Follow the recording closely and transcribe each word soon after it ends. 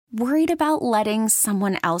Worried about letting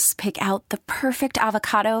someone else pick out the perfect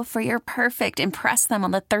avocado for your perfect impress them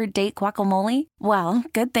on the third date guacamole? Well,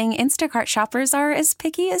 good thing Instacart shoppers are as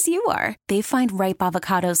picky as you are. They find ripe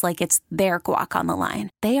avocados like it's their guac on the line.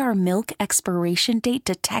 They are milk expiration date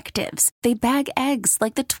detectives. They bag eggs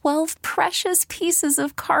like the 12 precious pieces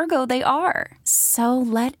of cargo they are. So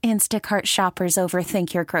let Instacart shoppers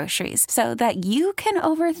overthink your groceries so that you can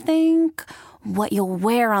overthink what you'll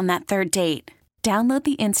wear on that third date. Download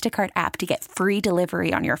the Instacart app to get free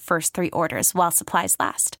delivery on your first 3 orders while supplies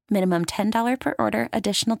last. Minimum $10 per order.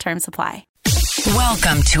 Additional terms apply.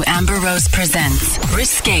 Welcome to Amber Rose Presents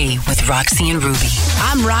Risque with Roxy and Ruby.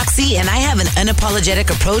 I'm Roxy, and I have an unapologetic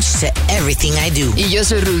approach to everything I do. Y yo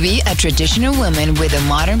soy Ruby, a traditional woman with a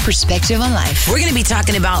modern perspective on life. We're going to be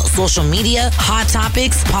talking about social media, hot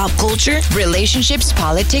topics, pop culture, relationships,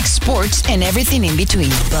 politics, sports, and everything in between.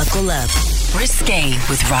 Buckle up. Risque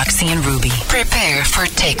with Roxy and Ruby. Prepare for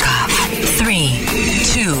takeoff. 3,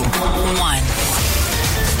 2, 1.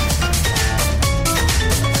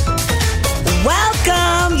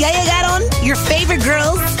 Welcome. Ya llegaron. Your favorite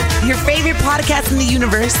girls, your favorite podcast in the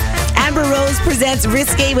universe. Amber Rose presents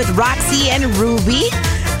Risque with Roxy and Ruby.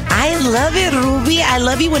 I love it, Ruby. I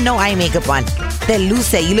love you with no eye makeup on. Te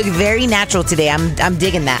luce. You look very natural today. I'm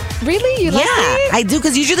digging that. Really? You like it? I do,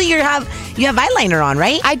 because usually you have eyeliner on,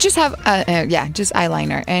 right? I just have, just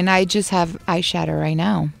eyeliner. And I just have eyeshadow right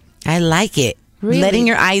now. I like it. Really? Letting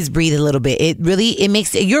your eyes breathe a little bit. It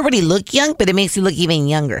makes you already look young, but it makes you look even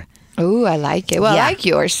younger. Oh, I like it. Well, Yeah. I like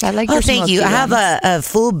yours. I like yours. Thank you. I have a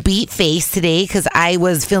full beat face today because I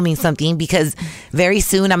was filming something, because very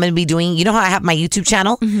soon I'm going to be doing, you know how I have my YouTube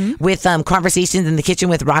channel with Conversations in the Kitchen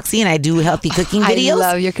with Roxy, and I do healthy cooking videos? I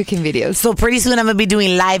love your cooking videos. So pretty soon I'm going to be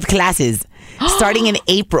doing live classes starting in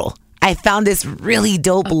April. I found this really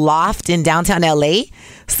dope loft in downtown LA.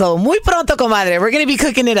 So muy pronto, comadre. We're going to be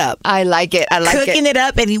cooking it up. I like it. Cooking it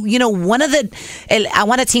up. And, you know, I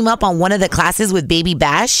want to team up on one of the classes with Baby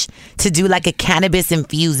Bash to do like a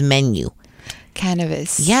cannabis-infused menu.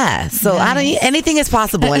 Cannabis. Yeah. So Nice. anything is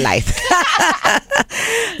possible in life.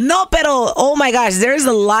 No, pero, oh my gosh, there's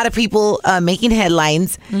a lot of people making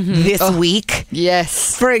headlines this week.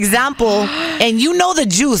 Yes. For example, and you know the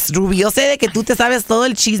juice, Ruby. Yo sé de que tú te sabes todo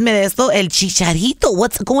el chisme de esto. El Chicharito.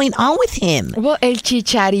 What's going on with him? Well, El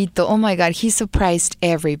Chicharito. Oh my God. He surprised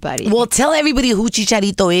everybody. Well, tell everybody who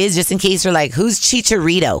Chicharito is, just in case you're like, who's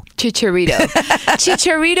Chicharito? Chicharito.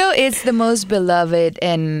 Chicharito is the most beloved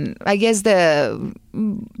and I guess the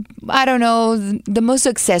most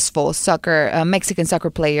successful Mexican soccer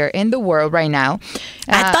player in the world right now.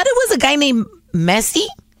 I thought it was a guy named Messi.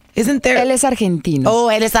 Isn't there? Él es argentino. Oh,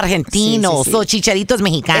 él es argentino. Sí. So Chicharito es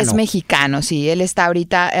mexicano. Es mexicano, sí. Él está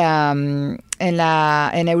ahorita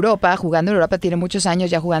en Europa, jugando en Europa. Tiene muchos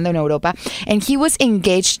años ya jugando en Europa. And he was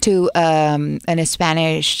engaged to a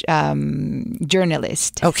Spanish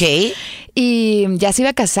journalist. Okay. Y ya se iba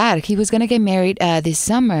a casar. He was going to get married this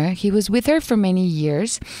summer. He was with her for many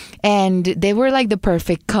years. And they were like the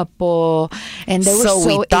perfect couple. And they were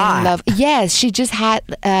so in love. Yes, she just had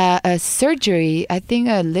a surgery. I think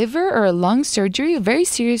a liver or a lung surgery. A very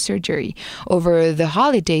serious surgery over the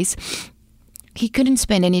holidays. He couldn't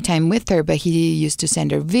spend any time with her, but he used to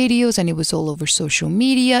send her videos and it was all over social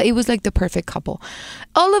media. It was like the perfect couple.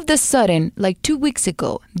 All of a sudden, like 2 weeks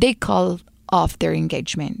ago, they called off their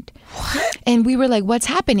engagement. What? And we were like, what's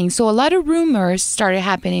happening? So a lot of rumors started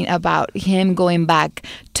happening about him going back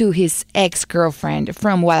to his ex-girlfriend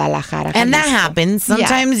from Guadalajara. And that happens.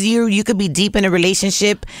 Sometimes you could be deep in a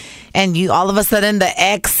relationship and you all of a sudden the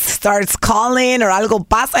ex starts calling or algo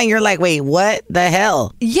pasa and you're like, wait, what the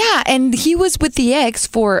hell? Yeah, and he was with the ex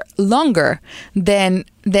for longer than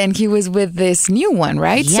he was with this new one,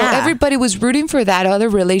 right? Yeah. So everybody was rooting for that other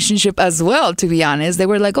relationship as well, to be honest. They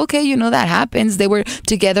were like, okay, that happens. They were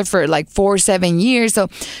together for like 4 or 7 years. So,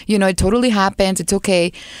 it totally happens. It's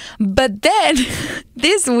okay. But then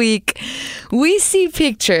this week, we see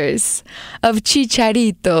pictures of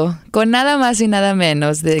Chicharito con nada más y nada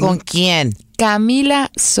menos de ¿Con quién? Camila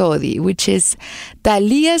Sodi, which is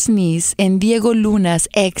Talia's niece and Diego Luna's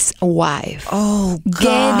ex-wife. Oh, gosh.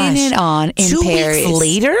 Getting it on in 2 Paris. weeks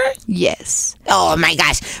later? Yes. Oh, my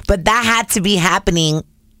gosh. But that had to be happening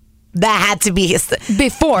that had to be his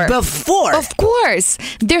before. Of course.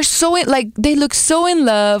 They're they look so in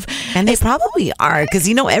love. And they probably are, because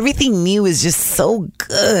everything new is just so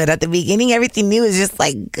good. At the beginning, everything new is just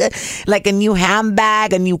like good. Like a new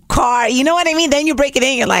handbag, a new car. You know what I mean? Then you break it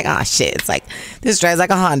in, you're like, oh shit, it's like, this drives like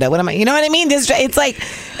a Honda. What am I? You know what I mean? It's like,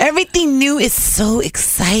 everything new is so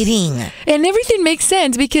exciting. And everything makes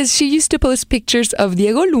sense because she used to post pictures of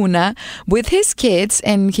Diego Luna with his kids,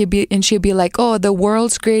 and she'd be like, oh, the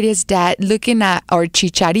world's greatest dad, looking at our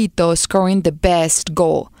Chicharito scoring the best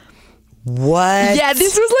goal. What? Yeah,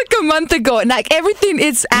 this was like a month ago. And like everything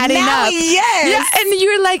is adding now, up. Yes. Yeah, and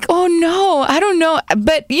you're like, oh no, I don't know.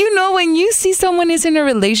 But when you see someone is in a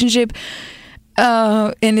relationship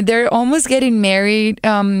and they're almost getting married,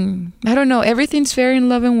 I don't know, everything's fair in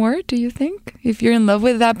love and war, do you think? If you're in love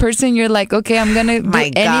with that person, you're like, okay, I'm going to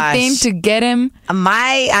do anything to get him.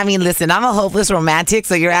 Listen, I'm a hopeless romantic,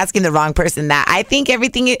 so you're asking the wrong person that. I think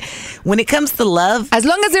everything, when it comes to love, as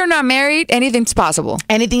long as they're not married, anything's possible.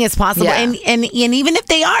 Anything is possible. Yeah. And even if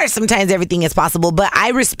they are, sometimes everything is possible. But I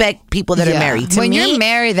respect people that are married. When you're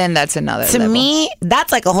married, then that's another level. To me,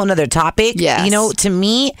 that's like a whole nother topic. Yes. To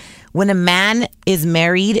me, when a man is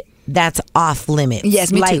married, that's off limits.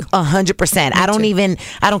 Yes, me too. 100%.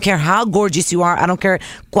 I don't care how gorgeous you are. I don't care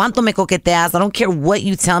cuánto me coqueteas. I don't care what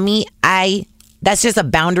you tell me. That's just a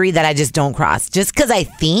boundary that I just don't cross. Just because I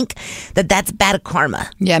think that that's bad karma.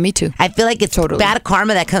 Yeah, me too. I feel like it's bad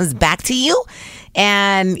karma that comes back to you.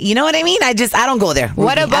 And you know what I mean? I don't go there.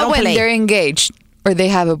 What about when they're engaged? Or they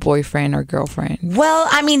have a boyfriend or girlfriend? Well,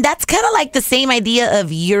 that's kind of like the same idea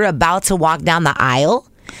of you're about to walk down the aisle,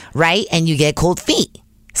 right? And you get cold feet.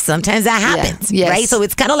 Sometimes that happens, right? So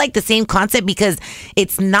it's kind of like the same concept because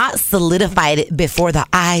it's not solidified before the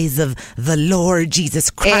eyes of the Lord Jesus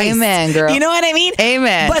Christ. Amen, girl. You know what I mean?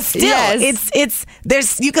 Amen. But still,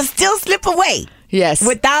 you can still slip away. Yes.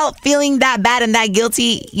 Without feeling that bad and that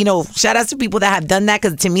guilty. Shout out to people that have done that,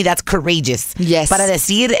 because to me that's courageous. Yes. Para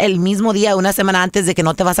decir el mismo día, una semana antes de que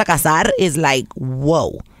no te vas a casar is like,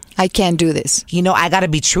 whoa. I can't do this. I got to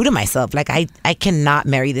be true to myself. Like, I cannot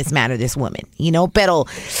marry this man or this woman. Pero,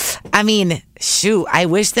 shoot, I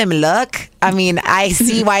wish them luck. I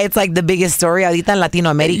see why it's like the biggest story ahorita en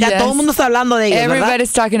Latinoamérica. Yes. Todo el mundo está hablando de ellos,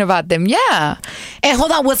 everybody's talking about them. Yeah. And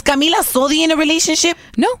hold on, was Camila Sodi in a relationship?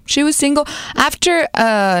 No, she was single. After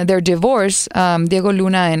their divorce, Diego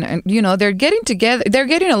Luna and they're getting together. They're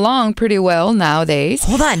getting along pretty well nowadays.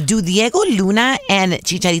 Hold on, do Diego Luna and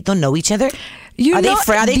Chicharito know each other? Are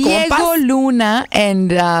they Diego compas? Luna and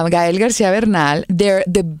Gael García Bernal, they're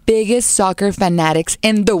the biggest soccer fanatics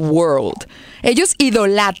in the world. Ellos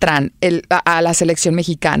idolatran a la selección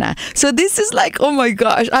mexicana. So this is like, oh my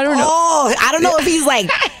gosh, I don't know. Oh, I don't know if he's like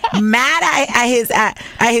mad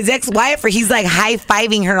at his ex-wife, or he's like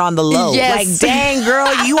high-fiving her on the low. Yes. Like, dang,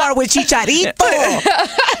 girl, you are with Chicharito.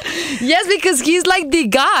 Yes, because he's like the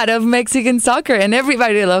god of Mexican soccer, and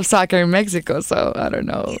everybody loves soccer in Mexico, so I don't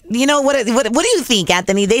know. What do you think,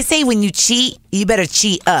 Anthony? They say when you cheat, you better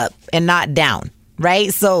cheat up and not down,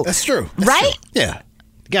 right? So that's true. Right? True. Yeah.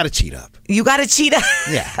 You got to cheat up. You got to cheat up?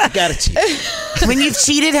 Yeah, you got to cheat. When you've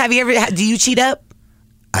cheated, do you cheat up?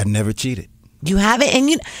 I've never cheated. You haven't?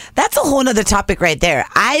 And that's a whole other topic right there.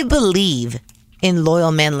 I believe in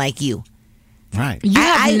loyal men like you. Right. You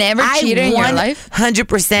have never cheated in your life?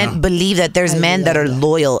 100% believe that there's men that are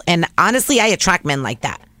loyal. And honestly, I attract men like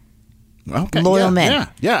that. Okay. Loyal men.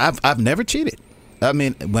 Yeah, I've never cheated.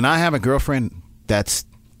 When I have a girlfriend, that's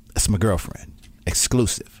my girlfriend.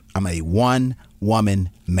 Exclusive. I'm a one-woman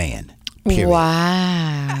man. Period.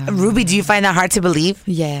 Wow. Ruby, do you find that hard to believe?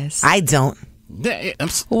 Yes. I don't.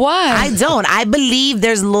 Why? I don't. I believe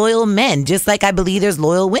there's loyal men, just like I believe there's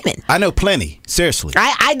loyal women. I know plenty. Seriously.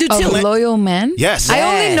 I do too. Loyal men? Yes. I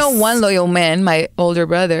only know one loyal man, my older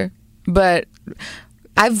brother. But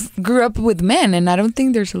I've grew up with men, and I don't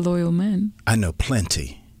think there's a loyal man. I know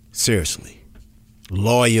plenty. Seriously.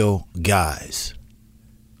 Loyal guys.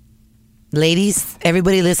 Ladies,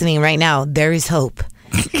 everybody listening right now, there is hope.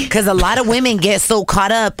 Because a lot of women get so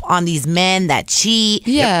caught up on these men that cheat.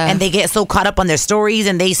 Yeah. And they get so caught up on their stories,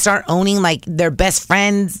 and they start owning like their best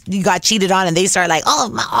friends you got cheated on, and they start like,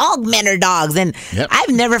 all men are dogs. And I've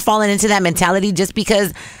never fallen into that mentality, just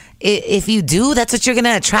because if you do, that's what you're going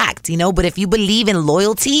to attract, But if you believe in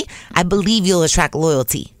loyalty, I believe you'll attract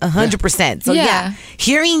loyalty 100%. So yeah,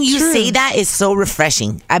 hearing you say that is so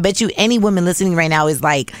refreshing. I bet you any woman listening right now is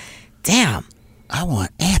like, damn, I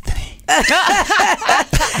want Anthony.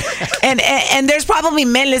 and there's probably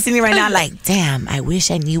men listening right now like, damn, I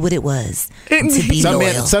wish I knew what it was to be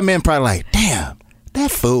loyal. Some men probably like, damn, That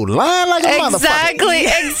fool lying like a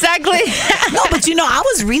motherfucker. Exactly. No, but I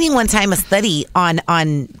was reading one time a study on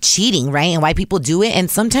cheating, right? And why people do it. And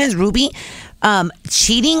sometimes, Ruby,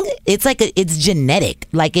 cheating, it's genetic.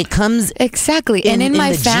 Like it comes exactly. And in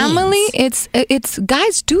my family, genes. it's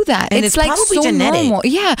guys do that. And it's like probably so genetic. normal.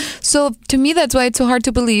 Yeah. So to me, that's why it's so hard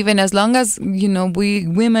to believe. And as long as we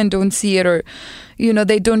women don't see it, or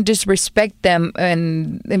they don't disrespect them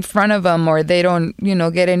and in front of them, or they don't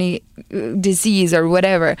get any disease or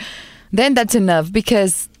whatever, then that's enough.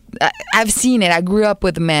 Because I've seen it. I grew up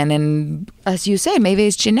with men, and as you say, maybe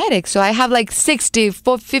it's genetic. So I have like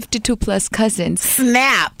 52 plus cousins.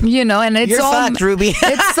 Snap. And it's You're all fucked, Ruby.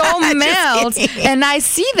 It's all males, and I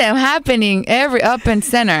see them happening every up and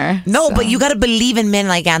center. No, but you got to believe in men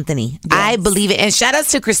like Anthony. Yes. I believe it. And shout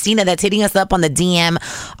outs to Christina that's hitting us up on the DM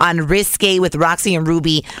on Risque with Roxy and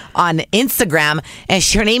Ruby on Instagram. And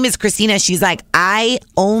her name is Christina. She's like, I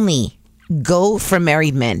only go for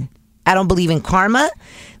married men. I don't believe in karma.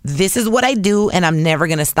 This is what I do, and I'm never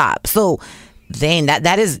gonna stop. So, then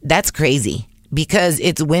that's crazy, because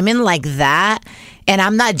it's women like that. And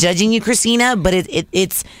I'm not judging you, Christina, but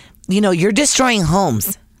it's you're destroying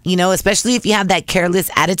homes. Especially if you have that careless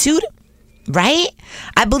attitude, right?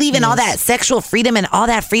 I believe in all that sexual freedom and all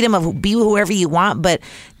that freedom of be whoever you want, but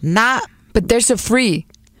not. But there's a freedom.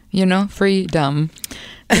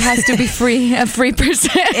 It has to be free, a free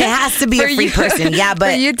person. It has to be a free person, yeah.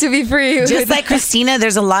 But for you to be free, just like Christina,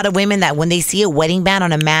 there's a lot of women that when they see a wedding band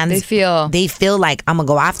on a man's, they feel like I'm gonna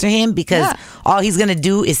go after him because all he's gonna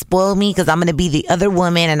do is spoil me because I'm gonna be the other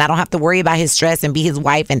woman and I don't have to worry about his stress and be his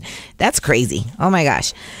wife, and that's crazy. Oh my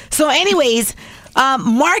gosh. So, anyways,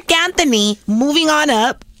 Mark Anthony, moving on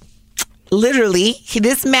up. Literally,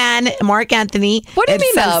 this man, Mark Anthony. What do you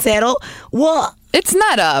mean Salcedo, up? Well. It's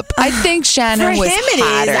not up. I think Shannon was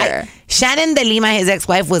hotter. Shannon de Lima, his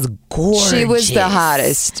ex-wife, was gorgeous. She was the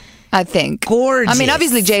hottest, I think. Gorgeous. I mean,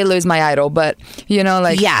 obviously J-Lo is my idol, but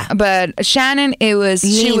yeah. But Shannon,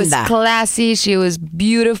 she was classy, she was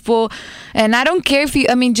beautiful, and I don't care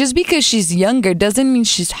just because she's younger doesn't mean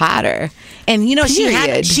she's hotter. And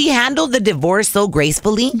she handled the divorce so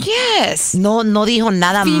gracefully. Yes. No dijo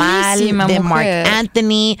nada mal de Mark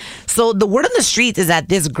Anthony. So the word on the streets is that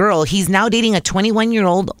this girl, he's now dating a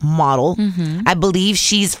 21-year-old model. Mm-hmm. I believe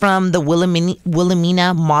she's from the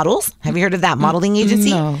Wilhelmina Models. Have you heard of that modeling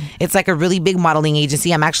agency? No. It's like a really big modeling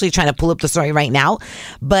agency. I'm actually trying to pull up the story right now.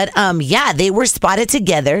 But they were spotted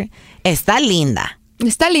together. Está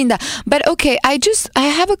linda. But okay, I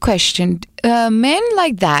have a question. Men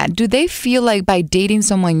like that, do they feel like by dating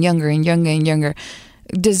someone younger and younger and younger,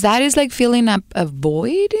 does that is like filling up a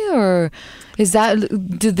void, or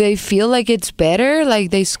do they feel like it's better, like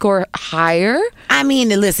they score higher? I mean,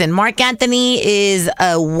 listen, Mark Anthony is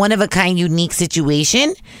a one-of-a-kind unique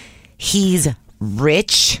situation. He's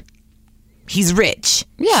rich.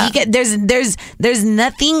 Yeah. There's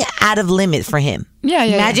nothing out of limit for him. Yeah.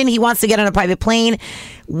 Imagine he wants to get on a private plane.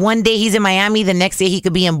 One day he's in Miami. The next day he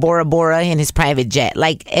could be in Bora Bora in his private jet.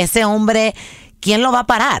 Like, ese hombre, ¿quién lo va a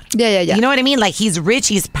parar? Yeah. You know what I mean? Like, he's rich.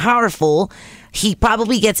 He's powerful. He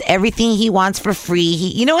probably gets everything he wants for free.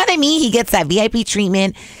 You know what I mean? He gets that VIP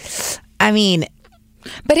treatment. I mean...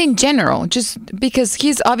 But in general, just because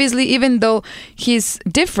he's obviously, even though he's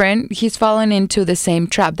different, he's fallen into the same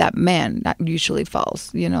trap that man usually falls.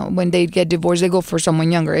 When they get divorced, they go for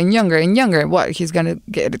someone younger and younger and younger. What? He's gonna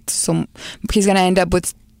he's gonna end up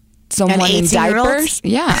with someone in diapers.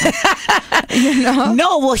 Yeah.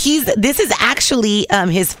 No, well, this is actually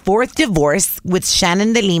his fourth divorce with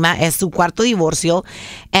Shannon de Lima. Es su cuarto divorcio.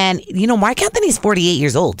 And, Mark Anthony's 48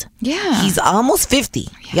 years old. Yeah. He's almost 50.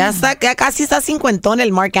 Ya casi está cincuentón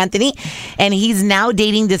el Mark Anthony. And he's now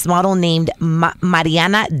dating this model named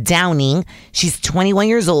Mariana Downing. She's 21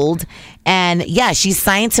 years old. And, yeah, she's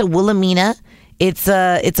signed to Wilhelmina. It's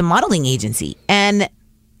a modeling agency. And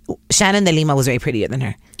Shannon de Lima was way prettier than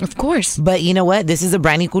her. Of course. But you know what? This is a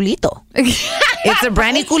brand new culito. It's a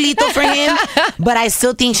brand new culito for him. But I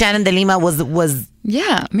still think Shannon de Lima was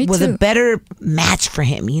me was too. A better match for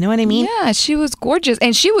him. You know what I mean? Yeah, she was gorgeous.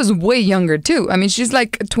 And she was way younger too. I mean, she's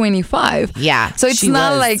like 25. Yeah. So it's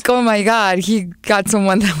not like, oh my God, he got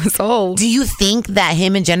someone that was old. Do you think that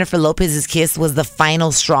him and Jennifer Lopez's kiss was the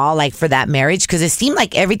final straw, like, for that marriage? Because it seemed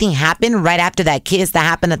like everything happened right after that kiss that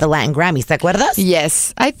happened at the Latin Grammys. ¿Te acuerdas?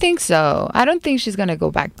 Yes, I think so. I don't think she's going to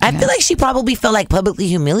go back to him. I feel like she probably felt like publicly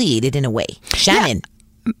humiliated in a way. Shannon.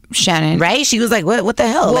 Right? She was like, what the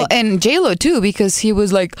hell? Well, and J-Lo too, because he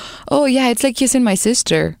was like, oh yeah, it's like kissing my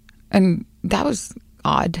sister. And that was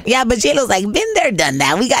odd. Yeah, but J-Lo's like, been there, done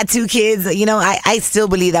that. We got 2 kids. You know, I still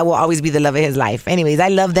believe that will always be the love of his life. Anyways, I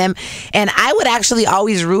love them. And I would actually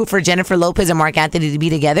always root for Jennifer Lopez and Marc Anthony to be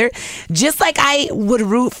together. Just like I would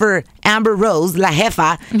root for Amber Rose, La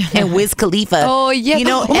Jefa, and Wiz Khalifa. Oh, yeah. You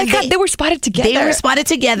know, oh, my God, they were spotted together. They were spotted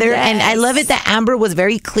together. Yes. And I love it that Amber was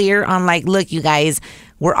very clear on like, look, you guys,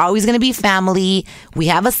 we're always going to be family. We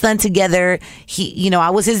have a son together. I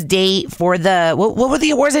was his date for the, what were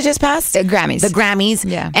the awards that just passed? The Grammys. The Grammys.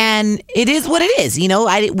 Yeah. And it is what it is. You know,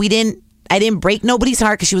 I didn't break nobody's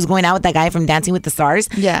heart because she was going out with that guy from Dancing with the Stars.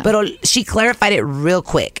 Yeah. But she clarified it real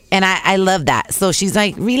quick. And I love that. So she's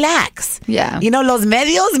like, relax. Yeah. You know,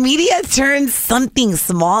 media turned something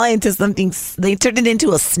small into something, they turned it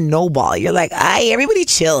into a snowball. You're like, everybody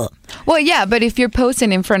chill. Well, yeah, but if you're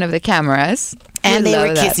posing in front of the cameras... And they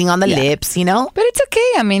were kissing on the lips, you know? But it's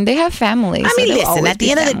okay. I mean, they have families. I mean, listen, at the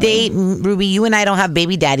end of the day, Ruby, you and I don't have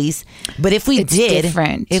baby daddies. But if we did,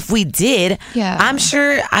 I'm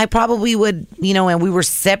sure I probably would, you know, and we were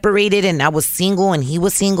separated and I was single and he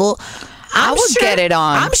was single. I would get it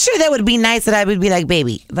on. I'm sure that would be nice that I would be like,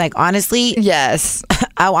 baby, like, honestly. Yes.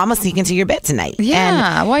 I'm going to sneak into your bed tonight.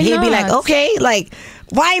 Yeah, and why not? He'd be like, okay, like,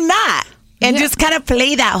 why not? And just kind of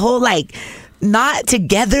play that whole, like, not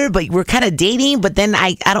together, but we're kind of dating. But then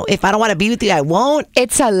if I don't want to be with you, I won't.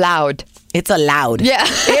 It's allowed. It's allowed. Yeah,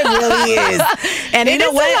 it really is. And you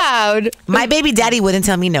know what? Allowed. My baby daddy wouldn't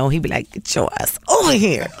tell me no. He'd be like, "Get your ass over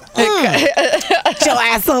here. Get your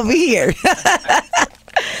ass over here."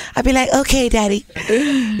 I'd be like, "Okay, daddy."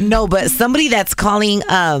 No, but somebody that's calling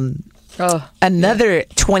another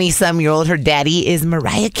 20-some-year-old her daddy is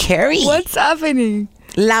Mariah Carey. What's happening?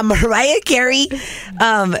 La Mariah Carey.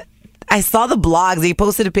 I saw the blogs. They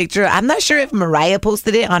posted a picture. I'm not sure if Mariah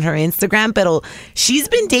posted it on her Instagram, but she's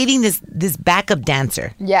been dating this backup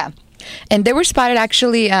dancer. Yeah. And they were spotted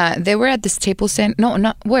actually, they were at the Staples Center. No,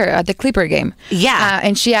 not where? At the Clipper game. Yeah.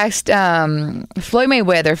 And she asked Floyd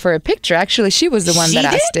Mayweather for a picture. Actually, she was the one that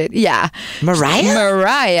asked it. Yeah.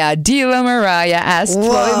 Mariah? Diva Mariah asked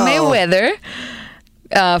Floyd Mayweather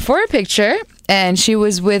for a picture. And she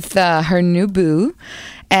was with her new boo.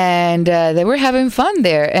 And they were having fun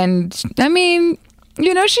there. And, I mean,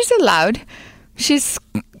 you know, she's allowed. She's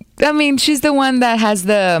the one that has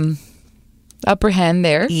the upper hand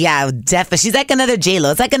there. Yeah, definitely. She's like another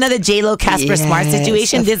J-Lo. It's like another J-Lo Casper Smart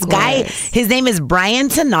situation. This guy, his name is Brian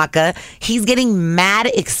Tanaka. He's getting mad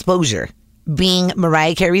exposure being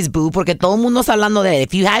Mariah Carey's boo, porque todo el mundo está hablando de él.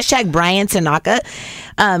 If you hashtag Brian Tanaka,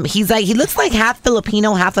 he looks like half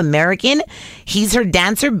Filipino, half American. He's her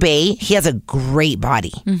dancer bae. He has a great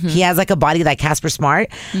body. Mm-hmm. He has like a body like Casper Smart.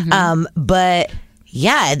 Mm-hmm. But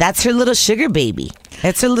yeah, that's her little sugar baby.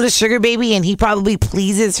 That's her little sugar baby, and he probably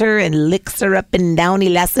pleases her and licks her up and down. Y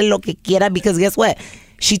le hace lo que quiera, because guess what?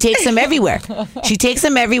 She takes him everywhere. She takes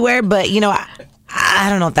him everywhere, but you know, I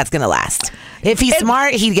don't know if that's going to last. If he's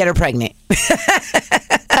smart, he'd get her pregnant.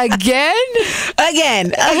 Again.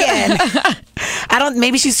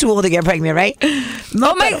 Maybe she's too old to get pregnant, right?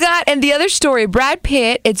 No, my God. And the other story, Brad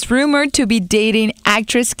Pitt, it's rumored to be dating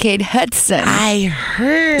actress Kate Hudson. I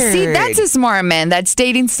heard. See, that's a smart man that's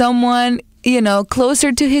dating someone, you know,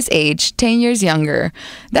 closer to his age, 10 years younger.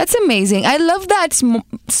 That's amazing. I love that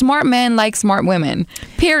smart men like smart women,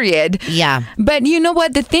 period. Yeah. But you know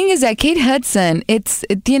what? The thing is that Kate Hudson,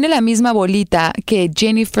 tiene la misma bolita que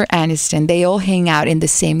Jennifer Aniston. They all hang out in the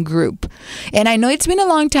same group. And I know it's been a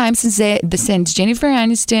long time since Jennifer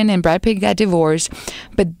Aniston and Brad Pitt got divorced,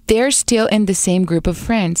 but they're still in the same group of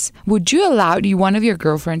friends. Would you allow one of your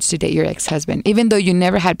girlfriends to date your ex-husband, even though you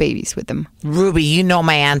never had babies with them? Ruby, you know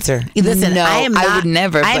my answer. Listen, no, I would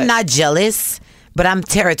never. I'm not jealous, but I'm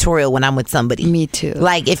territorial when I'm with somebody. Me too.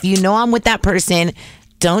 Like, if you know I'm with that person,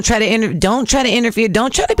 don't try to interfere.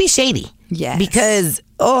 Don't try to be shady. Yes. Because,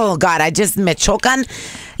 oh God, me chocan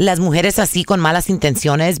las mujeres así con malas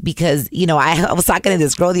intenciones, because, you know, I was talking to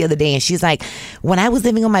this girl the other day and she's like, when I was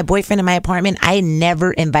living with my boyfriend in my apartment, I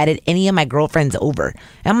never invited any of my girlfriends over.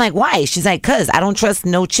 And I'm like, why? She's like, cause I don't trust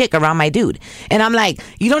no chick around my dude. And I'm like,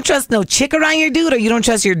 you don't trust no chick around your dude, or you don't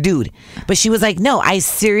trust your dude? But she was like, no, I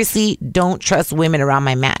seriously don't trust women around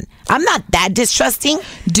my man. I'm not that distrusting,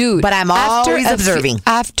 dude, but I'm always observing.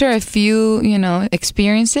 After a few, you know,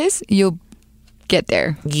 experiences, you'll get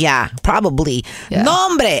there. Yeah, probably. Yeah. No,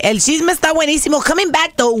 hombre, el chisme está buenísimo. Coming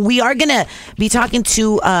back, though, we are going to be talking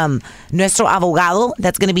to nuestro abogado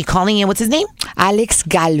that's going to be calling in. What's his name? Alex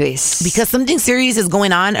Galvez. Because something serious is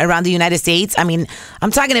going on around the United States. I mean,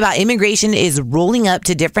 I'm talking about immigration is rolling up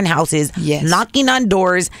to different houses, yes, knocking on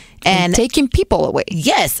doors, and taking people away.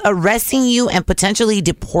 Yes, arresting you and potentially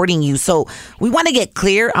deporting you. So we want to get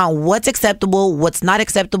clear on what's acceptable, what's not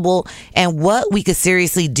acceptable, and what we could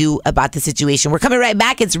seriously do about the situation. We're coming right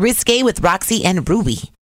back. It's Risque with Roxy and Ruby.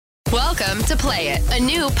 Welcome to Play It, a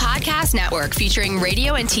new podcast network featuring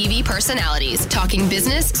radio and TV personalities talking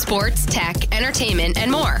business, sports, tech, entertainment,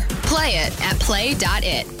 and more. Play it at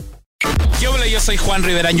play.it. Yo soy Juan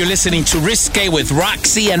Rivera and you're listening to Risque with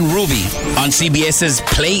Roxy and Ruby on CBS's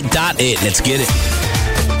Play.it. Let's get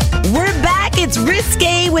it. We're back. It's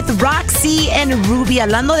Risque with Roxy and Ruby.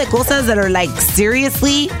 Hablando de cosas that are like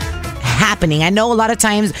seriously happening. I know a lot of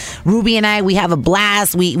times Ruby and I, we have a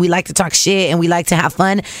blast. We like to talk shit and we like to have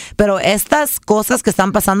fun. Pero estas cosas que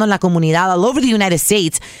están pasando en la comunidad all over the United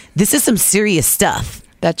States, this is some serious stuff.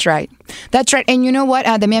 That's right. That's right. And you know what?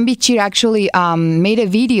 Damian Bichir actually made a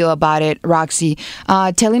video about it, Roxy,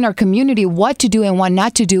 telling our community what to do and what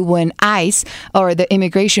not to do when ICE or the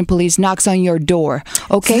immigration police knocks on your door.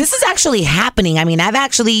 Okay? So this is actually happening. I mean, I've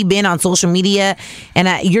actually been on social media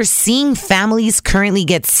and you're seeing families currently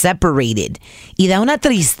get separated. Y da una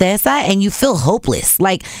tristeza and you feel hopeless.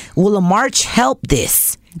 Like, will a march help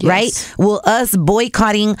this? Yes. Right? Will us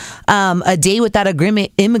boycotting a day without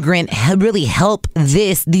immigrant really help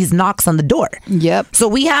these knocks on the door? Yep. So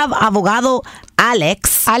we have abogado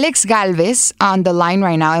Alex Galvez on the line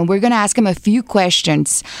right now, and we're going to ask him a few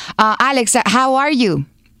questions. Alex, how are you?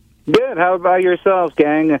 Good. How about yourselves,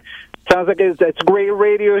 gang? Sounds like it's a great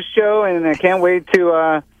radio show, and I can't wait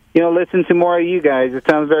to listen to more of you guys. It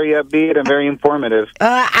sounds very upbeat and very informative.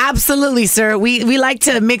 Absolutely, sir. We like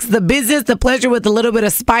to mix the business, the pleasure with a little bit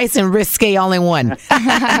of spice and risque all in one.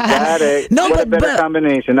 Got it. No, what a better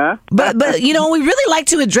combination, huh? but we really like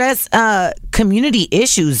to address community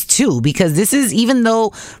issues too, because this is, even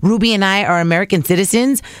though Ruby and I are American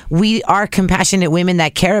citizens, we are compassionate women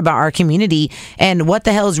that care about our community and what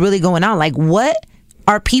the hell is really going on. Like, what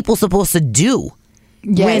are people supposed to do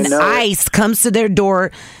when ICE comes to their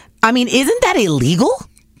door? I mean, isn't that illegal?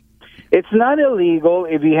 It's not illegal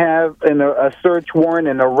if you have a search warrant,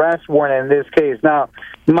 an arrest warrant in this case. Now,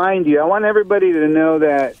 mind you, I want everybody to know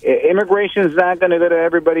that immigration is not going to go to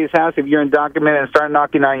everybody's house if you're undocumented and start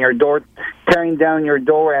knocking on your door, tearing down your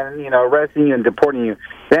door, and arresting you and deporting you.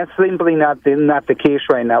 That's simply not the case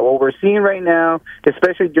right now. What we're seeing right now,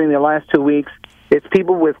 especially during the last 2 weeks, it's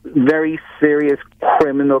people with very serious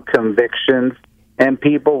criminal convictions and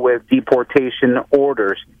people with deportation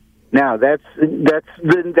orders. Now, that's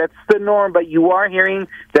the norm, but you are hearing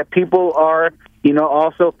that people are,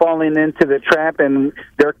 also falling into the trap and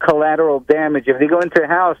their collateral damage. If they go into a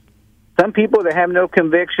house, some people that have no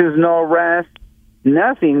convictions, no arrests,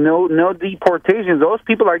 nothing, no deportations, those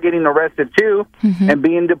people are getting arrested too and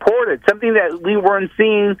being deported, something that we weren't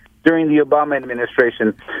seeing during the Obama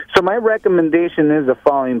administration. So my recommendation is the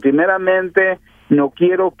following. Primeramente, no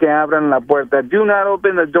quiero que abran la puerta. Do not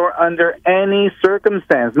open the door under any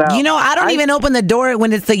circumstance. Now, I don't even open the door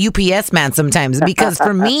when it's the UPS man sometimes, because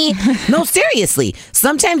for me, no, seriously,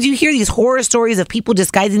 sometimes you hear these horror stories of people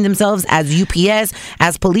disguising themselves as UPS,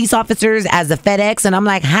 as police officers, as the FedEx, and I'm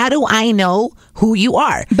like, how do I know who you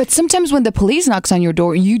are? But sometimes when the police knocks on your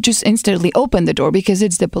door, you just instantly open the door because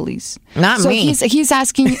it's the police. Not me. So he's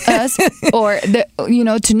asking us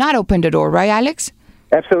to not open the door, right, Alex?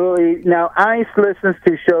 Absolutely. Now, ICE listens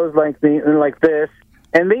to shows like this,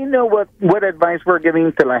 and they know what advice we're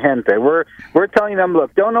giving to la gente. We're telling them,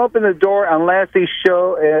 look, don't open the door unless they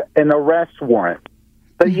show an arrest warrant.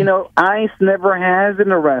 But, ICE never has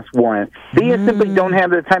an arrest warrant. They simply don't have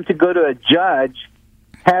the time to go to a judge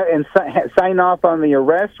and sign off on the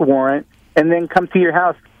arrest warrant and then come to your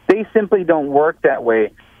house. They simply don't work that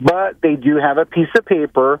way. But they do have a piece of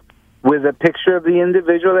paper with a picture of the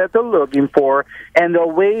individual that they're looking for, and they'll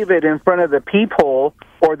wave it in front of the peephole,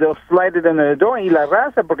 or they'll slide it under the door, y la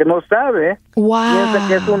raza, porque no sabe, piensa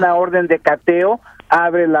que es una orden de cateo,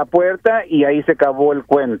 abre la puerta, y ahí se acabó el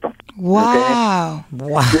cuento. Wow.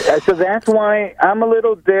 Okay? Wow. So that's why I'm a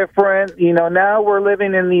little different. Now we're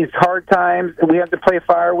living in these hard times. We have to play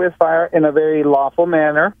fire with fire in a very lawful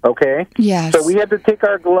manner, okay? Yes. So we have to take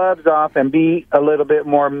our gloves off and be a little bit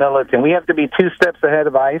more militant. We have to be 2 steps ahead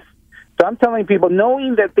of ICE. So I'm telling people,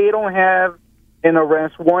 knowing that they don't have an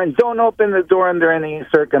arrest warrant, don't open the door under any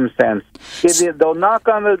circumstance. They'll knock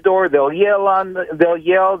on the door, they'll yell,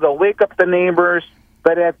 wake up the neighbors,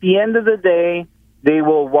 but at the end of the day, they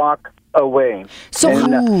will walk away. So,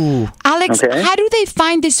 Alex, how do they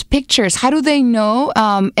find these pictures? How do they know?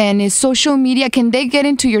 And is social media, can they get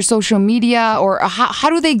into your social media, or how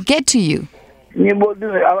do they get to you?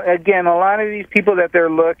 Well, again, a lot of these people that they're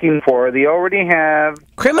looking for, they already have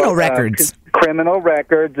criminal records. Criminal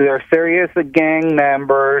records. They're serious gang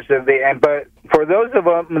members. But for those of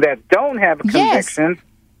them that don't have convictions,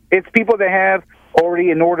 it's people that have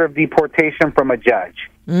already an order of deportation from a judge.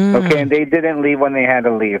 Okay, and they didn't leave when they had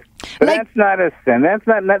to leave. But that's not a sin. That's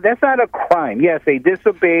not a crime. Yes, they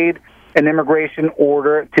disobeyed an immigration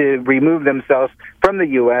order to remove themselves from the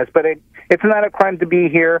U.S., but it's not a crime to be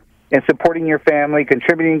here and supporting your family,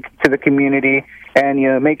 contributing to the community,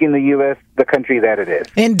 and making the U.S. the country that it is.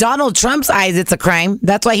 In Donald Trump's eyes, it's a crime.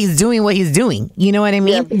 That's why he's doing what he's doing. You know what I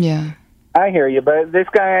mean? Yeah. I hear you, but this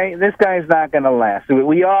guy's not going to last.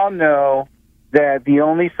 We all know that the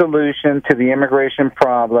only solution to the immigration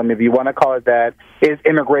problem, if you want to call it that, is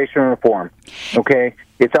immigration reform. Okay?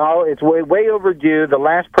 It's way overdue. The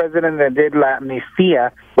last president that did La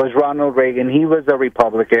Amnistía was Ronald Reagan. He was a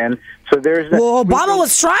Republican. So Obama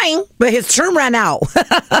was trying, but his term ran out.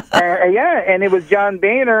 And it was John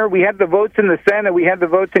Boehner. We had the votes in the Senate. We had the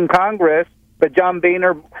votes in Congress, but John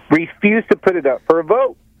Boehner refused to put it up for a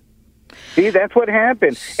vote. See, that's what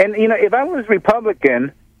happened. And, if I was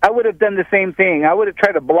Republican, I would have done the same thing. I would have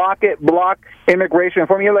tried to block immigration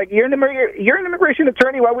reform. You're like, you're an immigration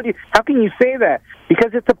attorney. How can you say that?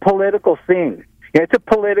 Because it's a political thing. It's a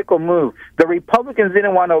political move. The Republicans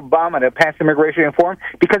didn't want Obama to pass immigration reform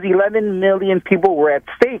because 11 million people were at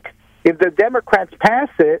stake. If the Democrats pass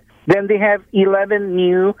it, then they have 11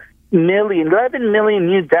 million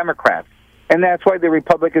new Democrats. And that's why the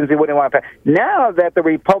Republicans, they wouldn't want to pass. Now that the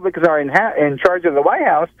Republicans are in charge of the White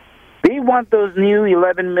House, they want those new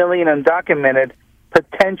 11 million undocumented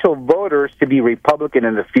potential voters to be Republican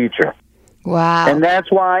in the future. Wow. And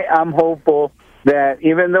that's why I'm hopeful that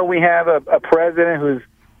even though we have a president who's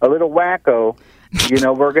a little wacko,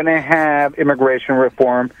 we're going to have immigration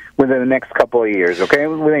reform within the next couple of years. Okay,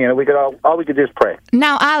 we could all we could do is pray.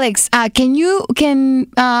 Now, Alex, can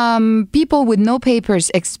people with no papers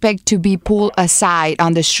expect to be pulled aside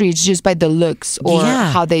on the streets just by the looks or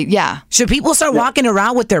how they? Yeah. Should people start walking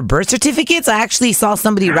around with their birth certificates? I actually saw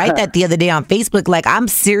somebody write that the other day on Facebook. Like, I'm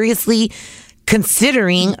seriously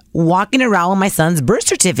considering walking around with my son's birth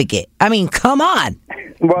certificate. I mean, come on.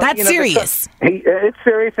 Well, that's serious. It's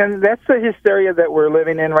serious, and that's the hysteria that we're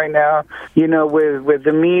living in right now. With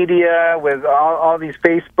the media, with all these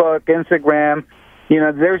Facebook, Instagram,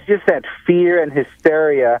 there's just that fear and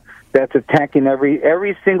hysteria that's attacking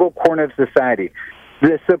every single corner of society.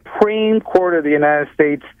 The Supreme Court of the United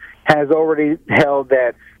States has already held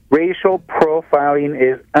that racial profiling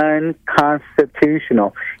is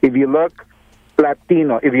unconstitutional. If you look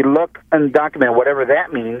Latino, if you look undocumented, whatever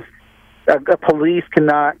that means, a police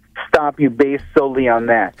cannot stop you based solely on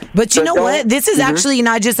that. But you know what? This is actually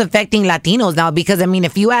not just affecting Latinos now, because,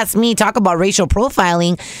 if you ask me, talk about racial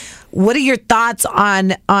profiling, what are your thoughts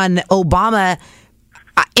on Obama,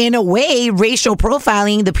 in a way, racial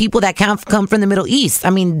profiling the people that come from the Middle East?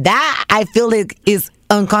 That, I feel like, is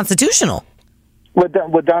unconstitutional.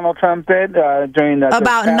 What Donald Trump did during the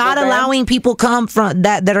about not allowing people come from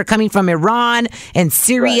that are coming from Iran and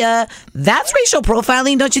Syria. Right. That's racial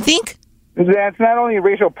profiling, don't you think? That's not only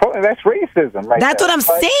that's racism, right? That's what I'm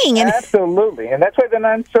saying. Absolutely, and that's why the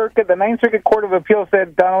Ninth Circuit Court of Appeals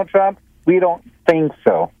said, Donald Trump, we don't think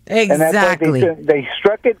so. Exactly. And they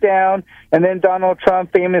struck it down, and then Donald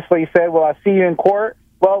Trump famously said, "Well, I'll see you in court."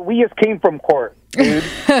 Well, we just came from court, dude.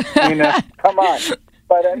 Come on.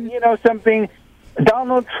 But something.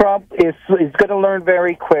 Donald Trump is going to learn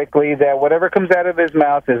very quickly that whatever comes out of his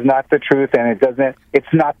mouth is not the truth, and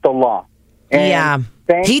it's not the law. And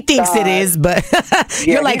he thinks it is, but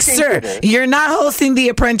you're like, sir, you're not hosting The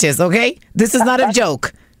Apprentice, okay? This is not a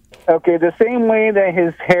joke. Okay, the same way that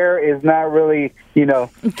his hair is not really, true, and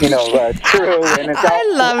it's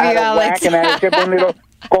I love you, Alex. And it's un little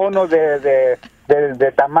cono de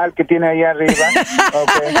tamal que tiene allá arriba.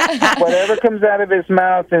 Okay, whatever comes out of his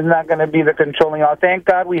mouth is not going to be the controlling law. Thank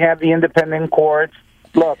God we have the independent courts.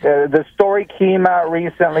 Look, the story came out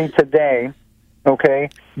recently today. Okay,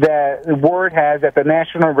 that the word has that the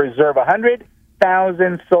National Reserve,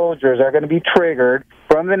 100,000 soldiers are going to be triggered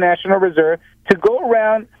from the National Reserve to go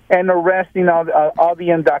around and arresting all the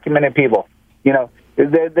undocumented people.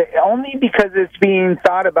 Only because it's being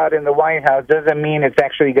thought about in the White House doesn't mean it's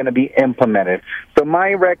actually going to be implemented. So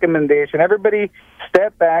my recommendation: everybody,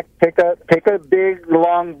 step back, take a big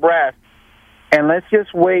long breath, and let's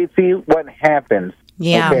just wait, see what happens.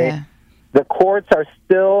 Yeah. Okay? The courts are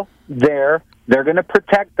still there. They're going to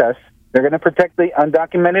protect us. They're going to protect the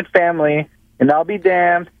undocumented family, and I'll be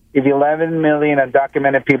damned if 11 million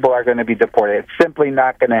undocumented people are going to be deported. It's simply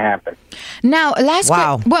not going to happen. Now,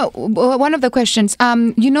 one of the questions.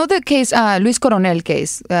 You know the case, Luis Coronel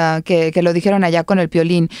case, que lo dijeron allá con el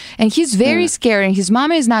Piolín, and he's very scared, and his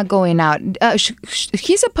mom is not going out.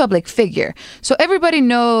 He's a public figure, so everybody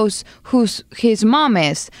knows who his mom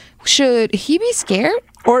is. Should he be scared?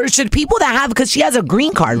 Or should people that have, because she has a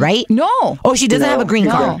green card, right? No. Oh, she doesn't have a green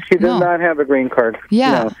card. She does not have a green card.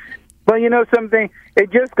 Yeah. No. Well, you know something?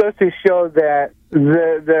 It just goes to show that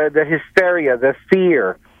the hysteria, the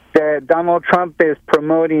fear that Donald Trump is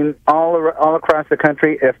promoting all across the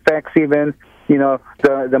country affects even, you know,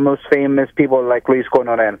 the most famous people like Luis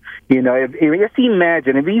Coronel. You know, if just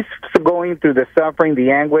imagine if he's going through the suffering,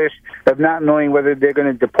 the anguish of not knowing whether they're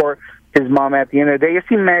going to deport his mom at the end of the day.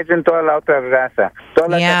 Just imagine toda la otra raza, toda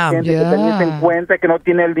la gente que tenés en cuenta que no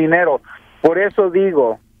tiene el dinero. Por eso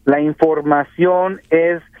digo, la información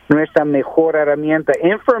es nuestra mejor herramienta.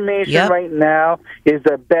 Information right now is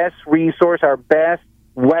the best resource, our best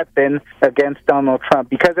weapon against Donald Trump.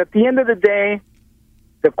 Because at the end of the day,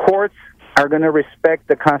 the courts are going to respect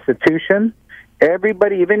the Constitution.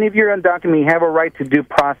 Everybody, even if you're undocumented, you have a right to due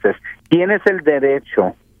process. Tienes el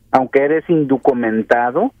derecho, aunque eres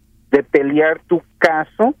indocumentado, de pelear tu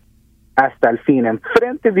caso hasta el fin, en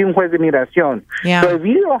frente de un juez de migración. So if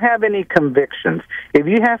you don't have any convictions, if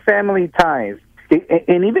you have family ties,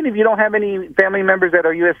 and even if you don't have any family members that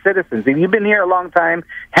are U.S. citizens, if you've been here a long time,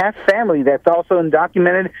 have family that's also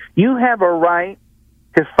undocumented, you have a right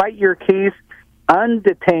to fight your case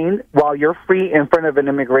undetained while you're free in front of an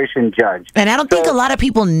immigration judge. And I don't think a lot of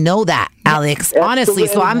people know that, Alex, honestly.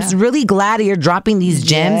 So I'm really glad you're dropping these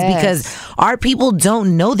gems because our people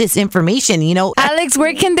don't know this information, you know. Alex,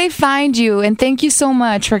 where can they find you? And thank you so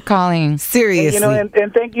much for calling. Seriously. You know,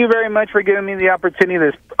 and thank you very much for giving me the opportunity,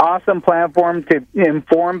 this awesome platform to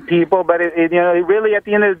inform people. But, you know, really at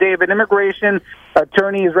the end of the day, if an immigration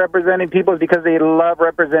attorney is representing people, it's because they love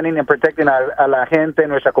representing and protecting a la gente,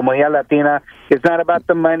 nuestra comunidad latina. It's not about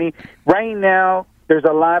the money. Right now, there's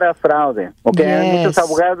a lot of fraude. Okay, hay muchos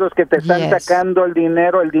abogados que te están sacando el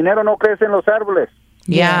dinero. El dinero no crece en los árboles.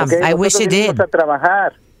 Yeah, okay? I wish it did.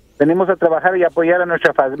 Venimos a trabajar y apoyar a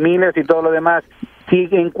nuestras familias y todo lo demás. Si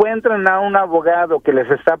encuentran a un abogado que les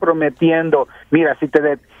está prometiendo, mira,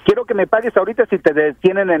 quiero que me pagues ahorita si te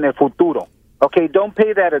detienen en el futuro. Okay, don't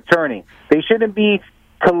pay that attorney. They shouldn't be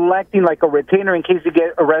collecting like a retainer in case you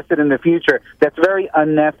get arrested in the future. That's very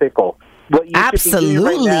unethical. What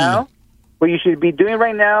you should be doing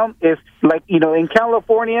right now is, like, you know, in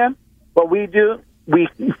California, what we do, we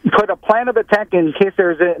put a plan of attack in case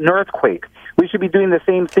there's an earthquake. We should be doing the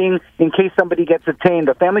same thing in case somebody gets detained.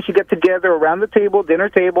 The family should get together around the table, dinner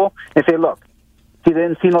table, and say, look, si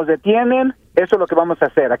nos detienen, eso es lo que vamos a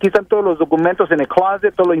hacer. Aquí están todos los documentos en el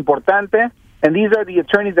closet, todo lo importante. And these are the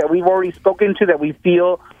attorneys that we've already spoken to that we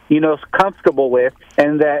feel, you know, comfortable with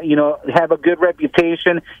and that, you know, have a good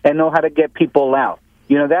reputation and know how to get people out.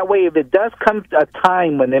 You know, that way, if it does come a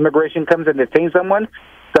time when immigration comes and detains someone,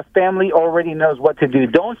 the family already knows what to do.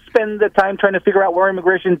 Don't spend the time trying to figure out where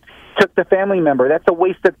immigration took the family member. That's a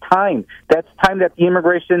waste of time. That's time that the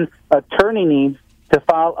immigration attorney needs to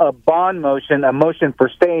file a bond motion, a motion for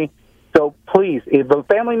stay. So please, if a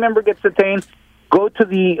family member gets detained, go to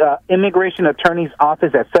the immigration attorney's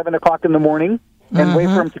office at 7 o'clock in the morning and wait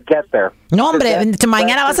for him to get there. No, hombre,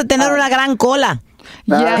 mañana vas a tener una gran cola.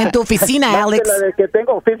 Yeah. En tu oficina, Alex.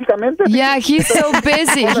 Yeah, he's so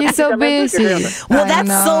busy. He's so busy. Well,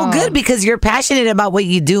 that's so good because you're passionate about what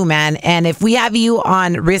you do, man. And if we have you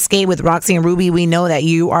on Risque with Roxy and Ruby, we know that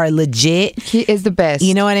you are legit. He is the best.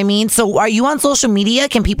 You know what I mean? So are you on social media?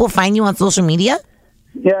 Can people find you on social media?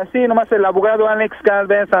 Yeah, sí, nomás el abogado Alex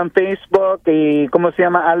Calves en Facebook y ¿cómo se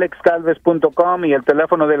llama? alexcalves.com y el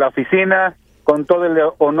teléfono de la oficina, con todo el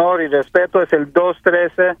honor y respeto, es el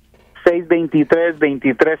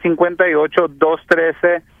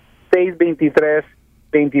 213-623-2358,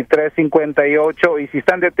 213-623-2358, y si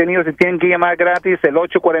están detenidos y tienen que llamar gratis, el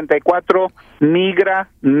 844 migra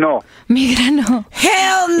no. Migra no.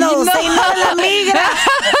 Hell no, say no a la migra.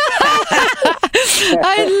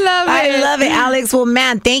 I love it, Alex. Well,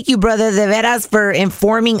 man, thank you, brother, de veras, for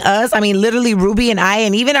informing us. I mean, literally, Ruby and I,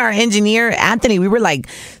 and even our engineer, Anthony, we were like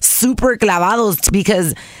super clavados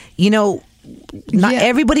because, you know, not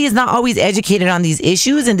everybody is not always educated on these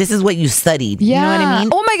issues, and this is what you studied. Yeah. You know what I mean?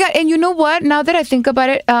 Oh my God. And you know what? Now that I think about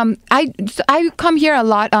it, I come here a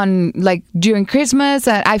lot on like during Christmas.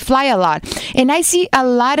 I fly a lot, and I see a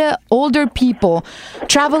lot of older people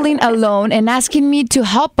traveling alone and asking me to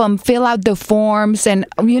help them fill out the forms, and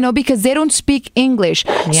because they don't speak English.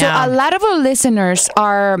 Yeah. So a lot of our listeners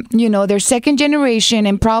are, they're second generation,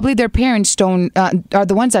 and probably their parents are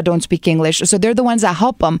the ones that don't speak English. So they're the ones that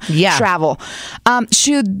help them travel.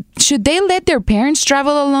 Should they let their parents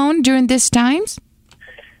travel alone during these times?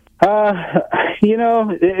 The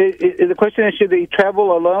question is, should they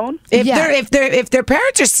travel alone? If their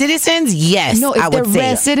parents are citizens, yes, no, if I would say.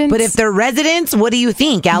 Residents, but if they're residents, what do you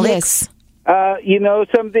think, Alex? Yes.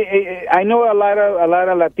 Something. I know a lot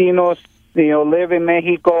of Latinos, live in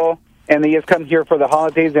Mexico and they just come here for the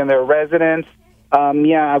holidays and they're residents.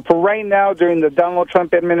 For right now, during the Donald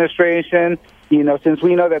Trump administration, since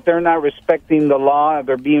we know that they're not respecting the law,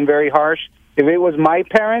 they're being very harsh. If it was my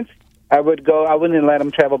parents, I wouldn't let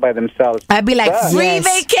them travel by themselves. I'd be like, free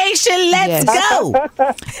vacation, let's go.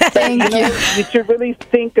 Thank you. You should really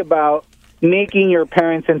think about making your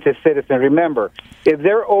parents into citizens. Remember, if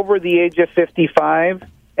they're over the age of 55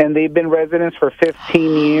 and they've been residents for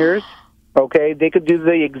 15 years, okay, they could do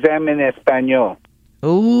the exam in Espanol.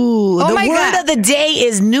 Ooh, the word of the day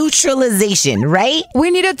is neutralization, right? We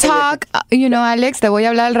need to talk, Alex, te voy a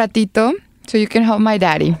hablar al ratito so you can help my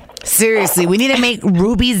daddy. Seriously, we need to make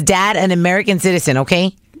Ruby's dad an American citizen,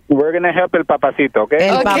 okay? We're going to help el papacito, okay?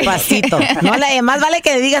 El papacito. No, más vale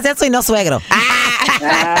que le digas eso y no suegro.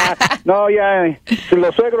 No, ya,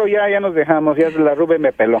 los suegros ya nos dejamos, ya la Ruby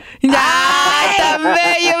me peló. ¡Ay, tan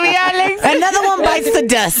bello, mi Alex! Another one bites the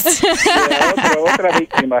dust. Otra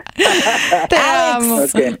víctima. Te amo.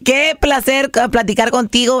 Okay. Qué placer platicar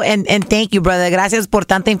contigo, and thank you, brother. Gracias por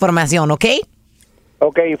tanta información, ¿ok?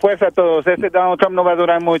 Ok, fuerza a todos. Donald Trump no va a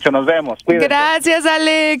durar mucho. Nos vemos. Cuídense. Gracias,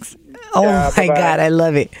 Alex. Oh, my God. I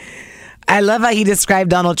love it. I love how he described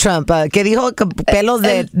Donald Trump. ¿Qué dijo? Pelos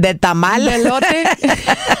de tamal.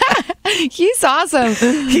 He's awesome.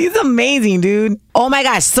 He's amazing, dude. Oh, my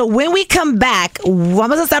gosh. So when we come back,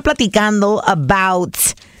 vamos a estar platicando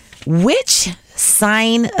about which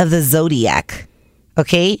sign of the zodiac,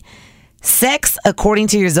 okay? Sex according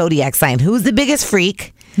to your zodiac sign. Who's the biggest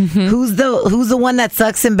freak? Mm-hmm. Who's the one that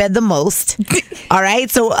sucks in bed the most? All right,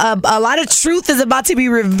 so a lot of truth is about to be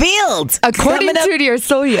revealed according to your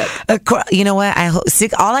zodiac. You know what?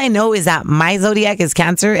 All I know is that my zodiac is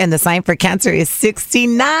Cancer, and the sign for Cancer is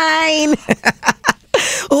 69.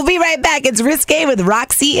 We'll be right back. It's Risque with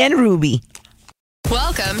Roxy and Ruby.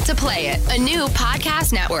 Welcome to Play It, a new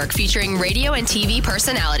podcast network featuring radio and TV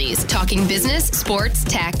personalities talking business, sports,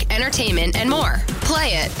 tech, entertainment, and more.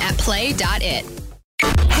 Play it at play.it.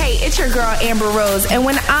 Hey, it's your girl Amber Rose, and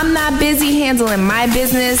when I'm not busy handling my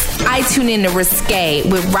business, I tune in to Risque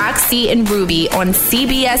with Roxy and Ruby on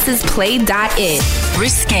CBS's Play.it.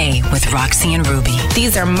 Risque with Roxy and Ruby.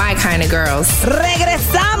 These are my kind of girls.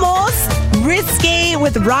 Regresamos. Risque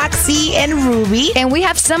with Roxy and Ruby. And we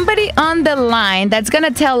have somebody on the line that's going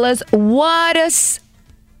to tell us what is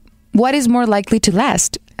more likely to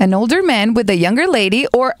last. An older man with a younger lady,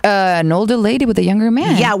 or an older lady with a younger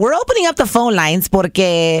man. Yeah, we're opening up the phone lines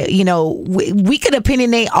porque, we could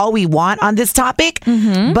opinionate all we want on this topic,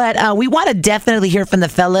 but we want to definitely hear from the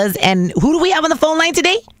fellas. And who do we have on the phone line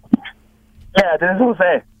today? Yeah, this is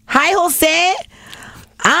Jose. Hi, Jose.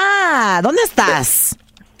 ¿Dónde estás?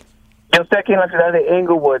 Yo estoy aquí en la ciudad de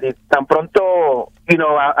Inglewood. Y tan pronto,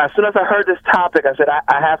 as soon as I heard this topic, I said,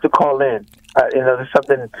 I have to call in. There's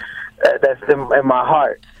something that's in my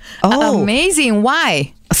heart. Oh, amazing!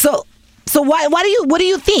 Why? So what do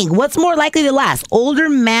you think? What's more likely to last? Older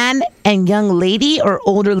man and young lady, or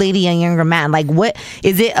older lady and younger man? Like, what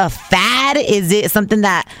is it? A fad? Is it something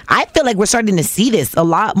that I feel like we're starting to see this a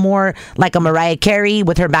lot more, like a Mariah Carey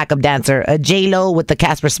with her backup dancer, a J-Lo with the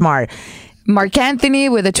Casper Smart, Mark Anthony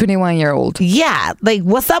with a 21-year-old. Yeah, like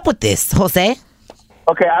what's up with this, Jose?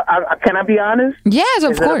 Okay, can I be honest? Yes,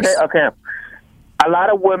 of course. Okay. A lot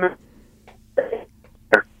of women.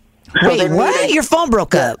 Wait, what? Your phone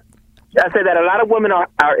broke up. I said that a lot of women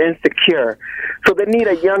are insecure, so they need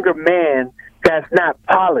a younger man that's not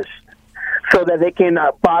polished, so that they can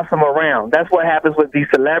boss them around. That's what happens with these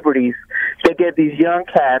celebrities. They get these young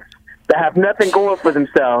cats that have nothing going for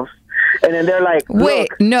themselves, and then they're like, wait.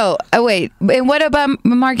 And what about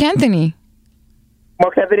Mark Anthony?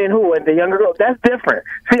 Mark Anthony and who? And the younger girl? That's different.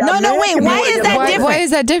 See, wait. Why is that different? Why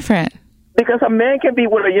is that different? Because a man can be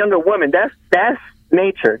with a younger woman. That's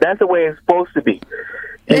nature. That's the way it's supposed to be.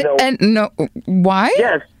 And no, why?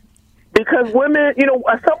 Yes, because women,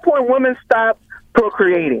 at some point, women stop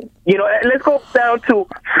procreating. You know, let's go down to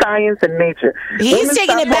science and nature. He's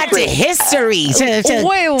taking it back to history,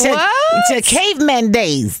 to caveman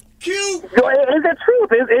days. It's the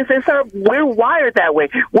truth. We're wired that way.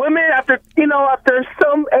 Women, after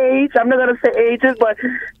some age, I'm not going to say ages, but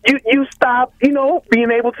you stop,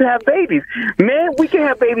 being able to have babies. Men, we can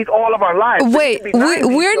have babies all of our lives. Wait,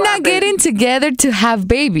 we're not getting together to have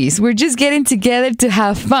babies. We're just getting together to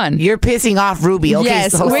have fun. You're pissing off Ruby. Okay,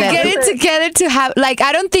 yes, we're getting together to have,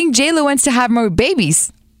 I don't think J-Lo wants to have more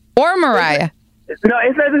babies. Or Mariah. No,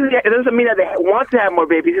 it doesn't mean that they want to have more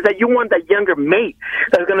babies. It's that you want that younger mate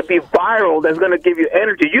that's going to be viral, that's going to give you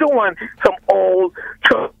energy. You don't want some old,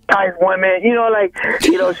 traumatized woman,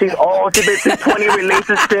 she's old, she's been through 20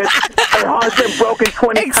 relationships, her heart's been broken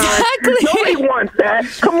 20 times. Nobody wants that.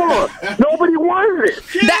 Come on. Nobody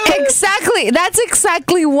wants it. That's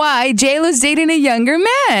exactly why J-Lo's dating a younger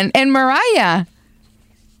man and Mariah.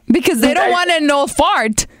 Because they don't want to know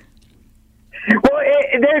fart. Well,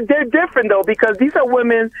 they're different though, because these are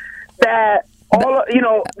women that all of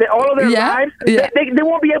their lives they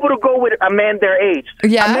won't be able to go with a man their age.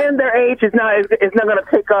 Yeah. A man their age is not going to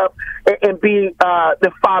take up and be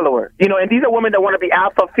the follower. And these are women that want to be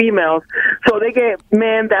alpha females, so they get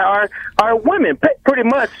men that are women pretty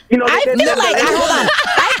much. I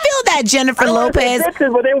feel that Jennifer Lopez,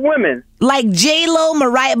 but they're women. Like J-Lo,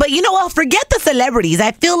 Mariah, but you know what? Forget the celebrities.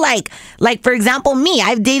 I feel like for example, me,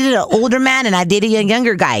 I've dated an older man and I dated a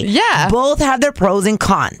younger guy. Yeah. Both have their pros and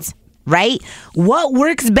cons, right? What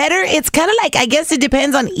works better? It's kind of I guess it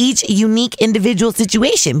depends on each unique individual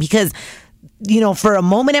situation, because for a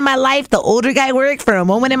moment in my life, the older guy worked. For a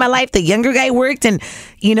moment in my life, the younger guy worked. And,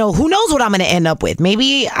 who knows what I'm going to end up with?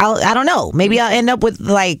 Maybe I don't know. Maybe I'll end up with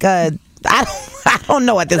I don't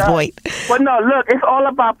know at this point. Well, no, look, it's all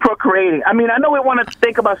about procreating. I mean, I know we want to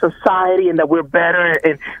think about society and that we're better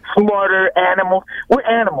and smarter animals. We're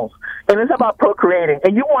animals. And it's about procreating.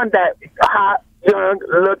 And you want that hot,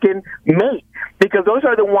 young-looking mate, because those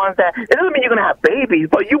are the ones that, it doesn't mean you're going to have babies,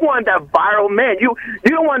 but you want that viral man. You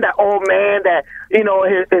don't want that old man that,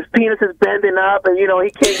 his penis is bending up and, he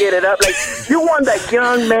can't get it up. You want that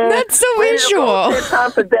young man. That's so visual. 10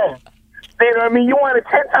 times a day. You know what I mean? You want it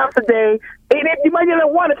 10 times a day. You might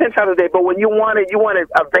not want it 10 times a day, but when you want it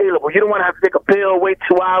available. You don't want to have to take a pill, wait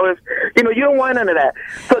 2 hours. You don't want none of that.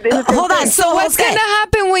 So hold on. So what's going to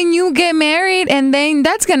happen when you get married, and then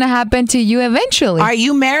that's going to happen to you eventually? Are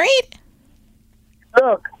you married?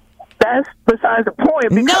 Look, that's besides the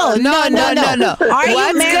point. No. Are you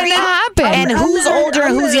married? Going to happen? And who's older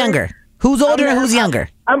and who's younger? Who's older and who's younger?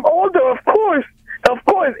 I'm older, of course. Of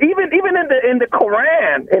course, even in the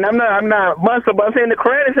Quran, and I'm not Muslim, but I'm saying in the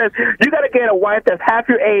Quran it says you got to get a wife that's half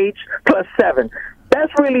your age plus 7.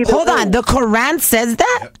 That's really the Hold on, the Quran says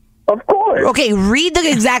that? Of course. Okay, read the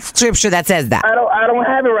exact scripture that says that. I don't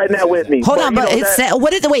have it right now with me. Hold on, but it says,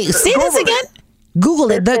 what is it? Wait, say this again.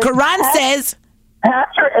 Google it. The Quran says half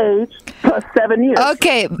your age plus 7 years.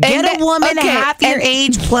 Okay, get a woman half your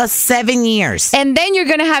age plus 7 years, and then you're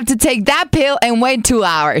gonna have to take that pill and wait 2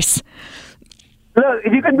 hours. Look,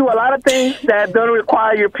 you can do a lot of things that don't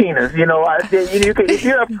require your penis. If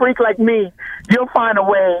you're a freak like me, you'll find a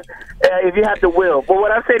way if you have the will. But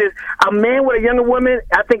what I said is, a man with a younger woman,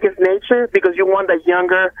 I think it's nature, because you want that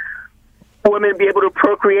younger woman to be able to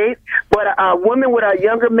procreate. But a woman with a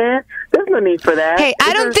younger man, there's no need for that. Hey,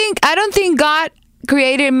 I don't think God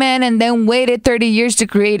created man and then waited 30 years to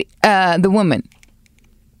create the woman.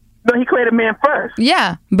 No, he created man first.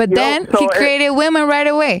 Yeah, but then he created women right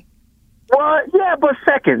away. Well, yeah, but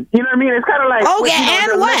second. You know what I mean? It's kind of like... Okay,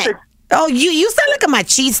 and what? Oh, you sound like a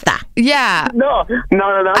machista. Yeah. No.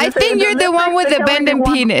 I think you're the one with the bending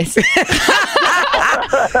penis.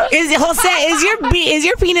 Is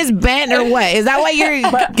your penis bent or what? Is that why you're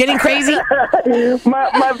getting crazy?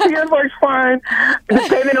 My penis works fine,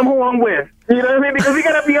 depending on who I'm with. You know what I mean? Because we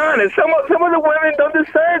gotta be honest. Some of the women don't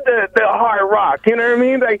deserve the hard rock. You know what I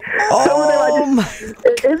mean? Some of them are just.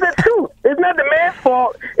 It's the truth. It's not the man's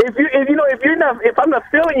fault. If I'm not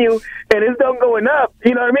feeling you and it's not going up,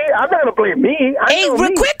 you know what I mean? I'm not gonna blame me.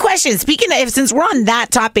 Quick question. Speaking of, since we're on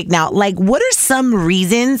that topic now, what are some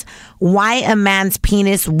reasons why a man's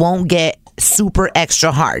penis won't get super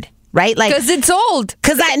extra hard? Right? Because it's old.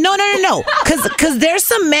 No. Because there's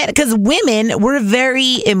some men, because women, we're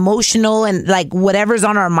very emotional, and whatever's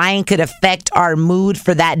on our mind could affect our mood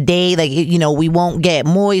for that day. We won't get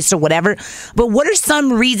moist or whatever. But what are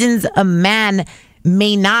some reasons a man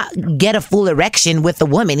may not get a full erection with the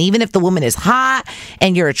woman, even if the woman is hot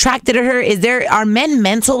and you're attracted to her. Are men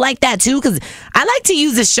mental like that too? Because I like to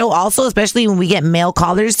use this show also, especially when we get male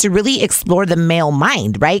callers, to really explore the male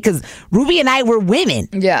mind, right? Because Ruby and I were women,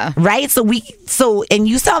 right? And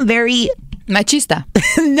you sound very machista.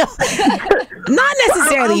 No, not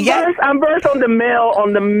necessarily. I'm versed on the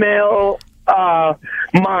male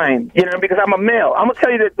mind, because I'm a male. I'm gonna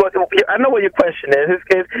tell you that. I know what your question is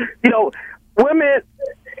women,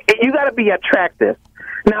 you got to be attractive.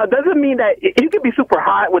 Now, it doesn't mean that you can be super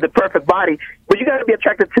hot with a perfect body, but you got to be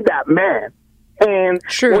attracted to that man. And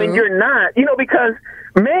when you're not, because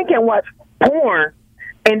men can watch porn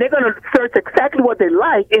and they're going to search exactly what they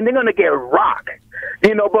like and they're going to get rocked.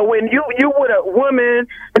 But when you with a woman,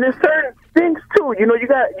 and there's certain things too, you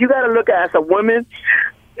got to look at as a woman.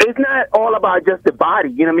 It's not all about just the body,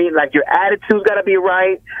 you know what I mean? Like your attitude's got to be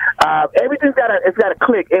right. Everything's got to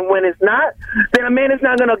click. And when it's not, then a man is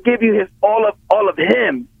not going to give you all of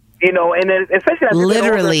him, And then especially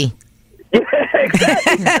literally. Yeah,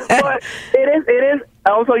 exactly. But it is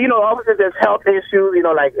also, obviously there's health issues,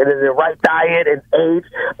 like the right diet and age.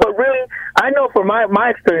 But really, I know from my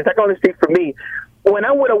experience, I can only speak for me. When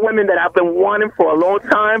I'm with a woman that I've been wanting for a long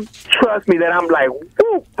time, trust me that I'm like,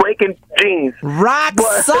 woo, breaking jeans. Rock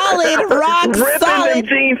solid. Ripping them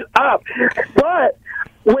jeans up. But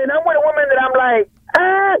when I'm with a woman that I'm like,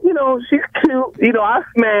 she's cute, I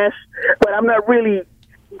smash, but I'm not really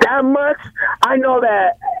that much. I know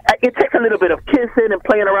that it takes a little bit of kissing and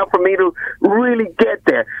playing around for me to really get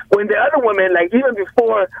there. When the other women, like even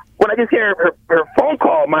before, when I just hear her phone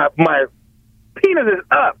call, my penis is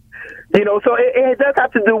up. So it does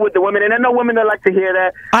have to do with the women, and I know women that like to hear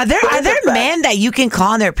that. Are there men that you can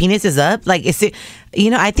call and their penis is up? Like, is it?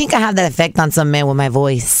 I think I have that effect on some men with my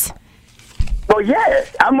voice. Well, yeah,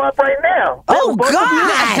 I'm up right now. Oh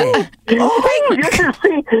God! You can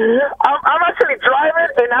see, I'm actually driving,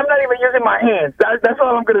 and I'm not even using my hands. That's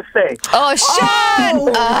all I'm gonna say. Oh, shut up!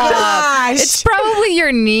 Gosh. It's probably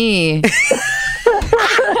your knee.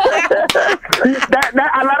 that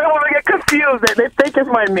a lot of women get confused. They think it's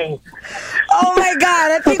my knee. Oh my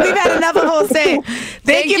God! I think we've had enough of Jose.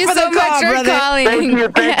 Thank you for so the much call, for brother. calling. Thank you,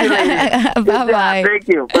 ladies. Bye-bye. Thank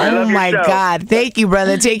you. Oh my God! Thank you,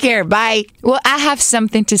 brother. Take care. Bye. Well, I have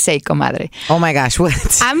something to say, comadre. Oh my gosh!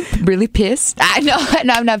 What? I'm really pissed. No,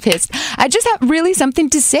 I'm not pissed. I just have really something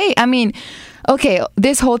to say. I mean, okay,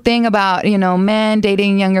 this whole thing about men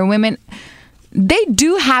dating younger women. They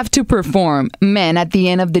do have to perform, men, at the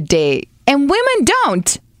end of the day. And women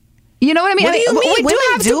don't. You know what I mean? What do you mean?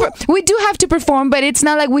 We do have to perform, but it's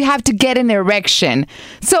not like we have to get an erection.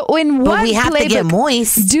 So in but we have to get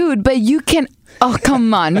moist. Dude, but you can... Oh,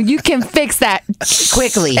 come on. You can fix that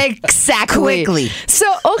quickly. Exactly. Quickly. So,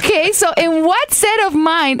 okay. So, in what set of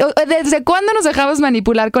mind... ¿Desde cuándo nos dejamos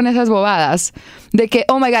manipular con esas bobadas? De que,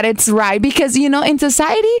 oh my God, it's right. Because, in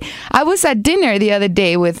society, I was at dinner the other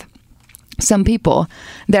day with some people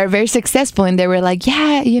that are very successful, and they were like,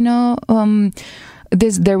 yeah,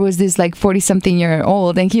 there was this like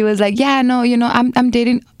 40-something-year-old, and he was like, yeah, no, I'm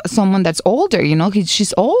dating someone that's older,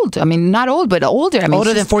 she's old. I mean, not old, but older. I mean,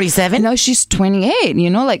 older than 47? No, she's 28,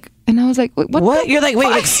 and I was like, what? You're like,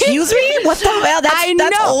 wait, excuse me? What the hell?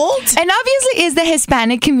 That's old? And obviously it's the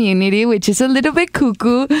Hispanic community, which is a little bit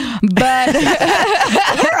cuckoo, but...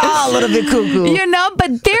 We're all a little bit cuckoo.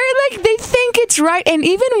 But they're like, they think it's right, and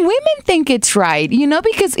even women think it's right,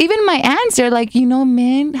 because even my aunts are like,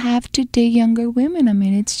 men have to date younger women. I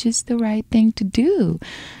mean, it's just the right thing to do.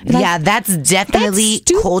 Like, yeah, that's definitely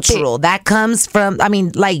cultural. That comes from, I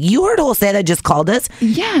mean, like you heard Jose that just called us.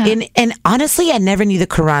 Yeah. And honestly, I never knew the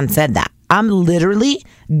Quran said that. I'm literally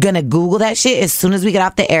gonna Google that shit as soon as we get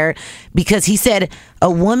off the air, because he said a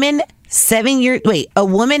woman half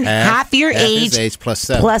your age plus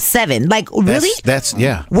 7. Plus 7. Like, really? That's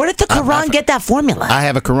yeah. Where did the Quran get that formula? I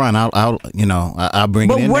have a Quran. I'll bring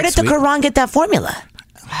it in. But where did the Quran get that formula?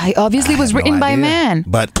 It obviously was written by a man.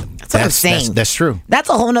 But that's what I'm saying. That's true. That's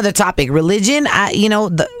a whole nother topic. Religion,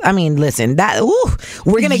 listen,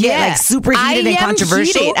 we're going to get like super heated and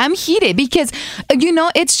controversial. I'm heated because,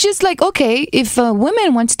 it's just like, okay, if a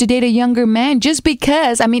woman wants to date a younger man, just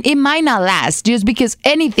because, I mean, it might not last, just because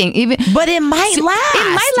anything, even. But it might last. It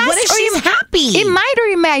might last. What if she's happy? It might or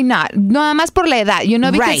it might not. No, más por la edad,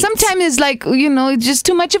 because sometimes it's like, it's just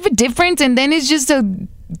too much of a difference, and then it's just a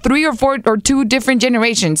 3 or 4 or 2 different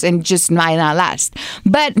generations and just might not last.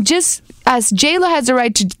 But just as J-Lo has the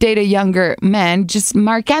right to date a younger man, just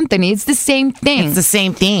Mark Anthony, it's the same thing. It's the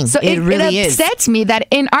same thing. So it really upsets me that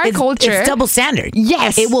in our culture, it's double standard.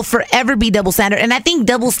 Yes, it will forever be double standard, and I think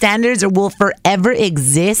double standards will forever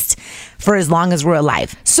exist for as long as we're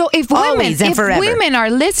alive. So if women are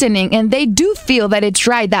listening and they do feel that it's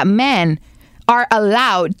right that men are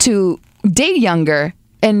allowed to date younger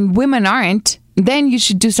and women aren't, then you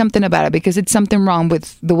should do something about it, because it's something wrong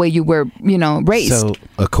with the way you were, raised. So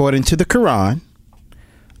according to the Quran,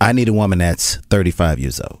 I need a woman that's 35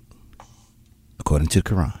 years old. According to the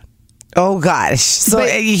Quran. Oh gosh! So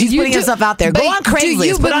he's putting himself out there. Go on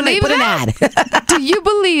Craigslist. Put an ad. Do you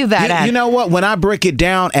believe that? You know what? When I break it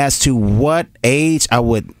down as to what age I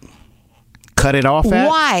would cut it off at.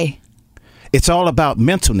 Why? It's all about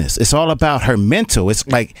mentalness. It's all about her mental. It's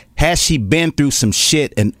like, has she been through some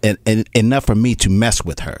shit and enough for me to mess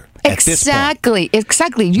with her? Exactly.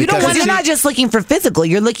 You're not just looking for physical.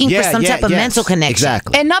 You're looking for some type of mental connection.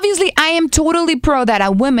 Exactly. And obviously, I am totally pro that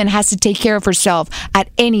a woman has to take care of herself at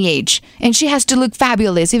any age, and she has to look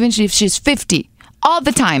fabulous, even if she's 50. All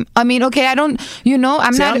the time. I mean, okay, I don't, I'm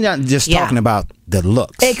not just talking about the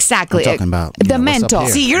looks. Exactly. I'm talking about the mental.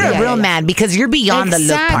 See, you're a real man, because you're beyond the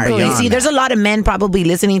look part. You see, there's a lot of men probably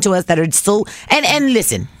listening to us that are so, and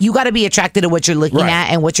listen, you got to be attracted to what you're looking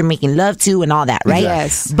at and what you're making love to and all that, right?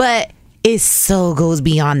 Yes. But it so goes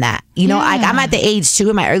beyond that. I'm at the age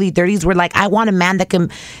too, in my early 30s, where like I want a man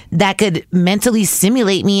that could mentally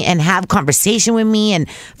stimulate me and have conversation with me, and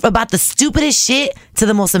about the stupidest shit to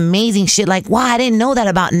the most amazing shit. Like, wow, I didn't know that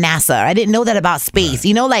about NASA. Or I didn't know that about space.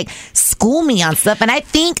 Like school me on stuff. And I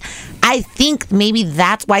think maybe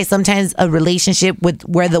that's why sometimes a relationship with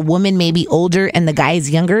where the woman may be older and the guy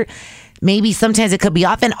is younger, maybe sometimes it could be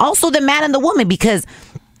off. And also the man and the woman, because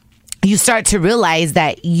you start to realize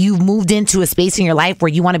that you've moved into a space in your life where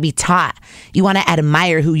you want to be taught. You want to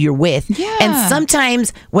admire who you're with. Yeah. And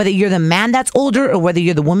sometimes, whether you're the man that's older or whether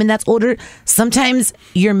you're the woman that's older, sometimes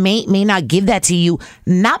your mate may not give that to you,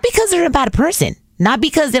 not because they're a bad person, not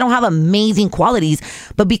because they don't have amazing qualities,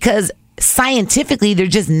 but because scientifically they're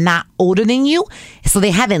just not older than you, so they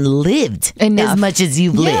haven't lived as much as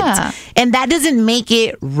you've lived. And that doesn't make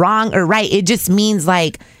it wrong or right. It just means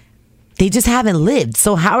like they just haven't lived.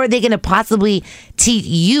 So how are they going to possibly teach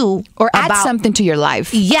you or add something to your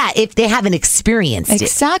life? Yeah, if they haven't experienced it.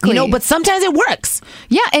 Exactly. But sometimes it works.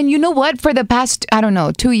 Yeah, and you know what? For the past,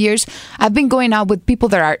 2 years, I've been going out with people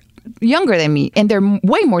that are younger than me, and they're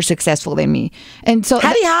way more successful than me. And so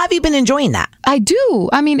how have you been enjoying that? I do.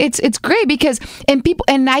 I mean, it's great because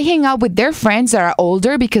and I hang out with their friends that are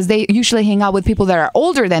older, because they usually hang out with people that are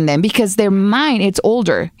older than them, because their mind, it's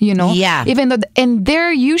older, Yeah. Even though, and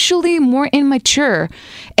they're usually more immature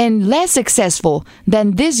and less successful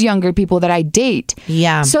than these younger people that I date.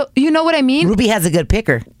 Yeah. So you know what I mean? Ruby has a good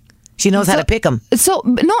picker. She knows how to pick them. So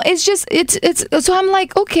no, it's just it's. So I'm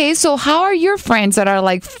like, okay, so how are your friends that are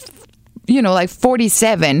like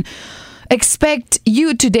 47 expect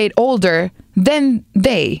you to date older than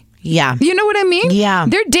they? Yeah. You know what I mean? Yeah.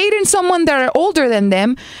 They're dating someone that are older than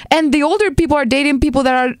them, and the older people are dating people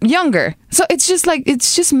that are younger. So it's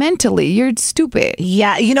just mentally, you're stupid.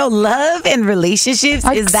 Yeah. Love and relationships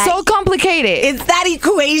is that so complicated. It's that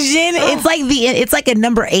equation. It's like a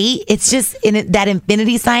number 8. It's just in that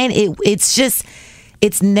infinity sign.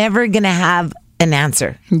 It's never going to have an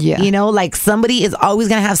answer. Yeah. Like somebody is always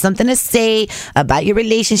going to have something to say about your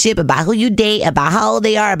relationship, about who you date, about how old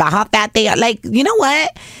they are, about how fat they are. Like, you know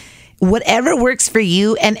what? Whatever works for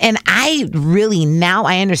you. And I really, now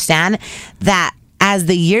I understand that as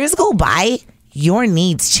the years go by, your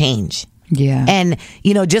needs change. Yeah. And,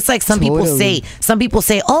 just like some people say,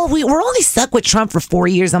 oh, we're only stuck with Trump for 4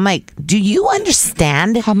 years. I'm like, do you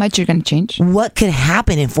understand how much you're going to change? What could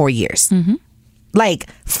happen in 4 years? Mm-hmm. Like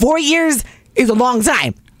 4 years is a long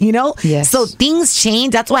time, Yes. So things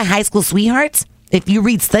change. That's why high school sweethearts, if you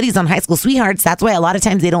read studies on high school sweethearts, that's why a lot of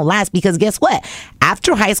times they don't last, because guess what?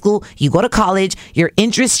 After high school, you go to college, your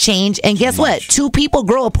interests change, and guess what? 2 people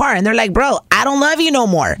grow apart and they're like, bro, I don't love you no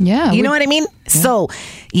more. Yeah. You know what I mean? Yeah. So,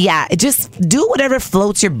 yeah, just do whatever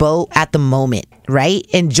floats your boat at the moment, right?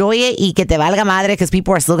 Enjoy it y que te valga madre, because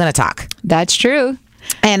people are still going to talk. That's true.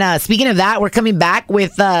 And speaking of that, we're coming back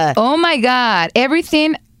with... oh my God.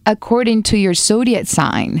 Everything according to your zodiac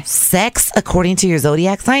sign. Sex according to your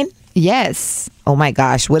zodiac sign? Yes. Oh my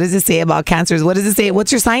gosh. What does it say about Cancers? What does it say?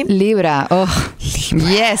 What's your sign? Libra. Oh, Libra.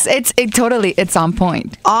 Yes. It's on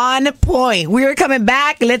point. On point. We're coming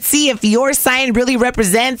back. Let's see if your sign really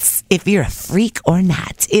represents if you're a freak or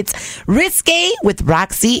not. It's Risque with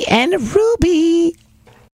Roxy and Ruby.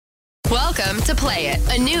 Welcome to Play It,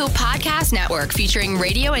 a new podcast network featuring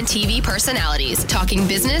radio and TV personalities talking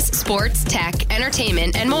business, sports, tech,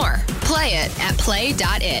 entertainment, and more. Play it at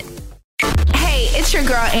play.it. Hey, it's your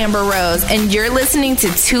girl Amber Rose, and you're listening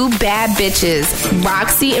to Two Bad Bitches,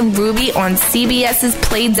 Roxy and Ruby on CBS's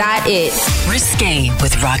Play.it. Risque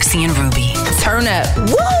with Roxy and Ruby. Turn up.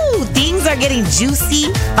 Woo! Things are getting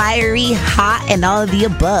juicy, fiery, hot, and all of the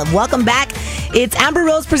above. Welcome back. It's Amber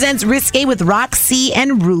Rose presents Risque with Roxy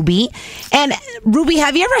and Ruby. And Ruby,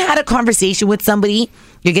 have you ever had a conversation with somebody?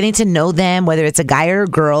 You're getting to know them, whether it's a guy or a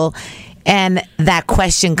girl, and that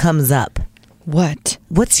question comes up. What?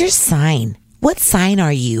 What's your sign? What sign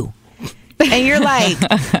are you? And you're like,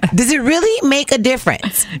 does it really make a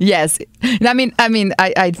difference? Yes.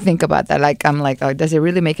 I think about that. Like, I'm like, oh, does it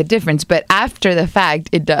really make a difference? But after the fact,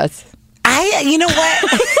 it does. You know what?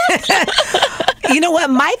 You know what?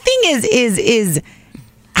 My thing is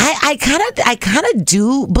I kind of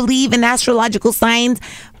do believe in astrological signs,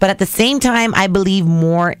 but at the same time, I believe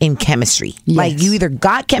more in chemistry. Yes. Like, you either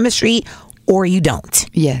got chemistry or you don't.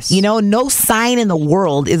 Yes. You know, no sign in the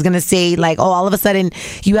world is going to say like, oh, all of a sudden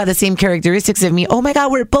you have the same characteristics of me. Oh my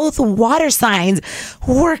God, we're both water signs.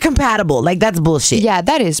 We're compatible. Like, that's bullshit. Yeah,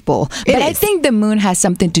 that is bull. But I think the moon has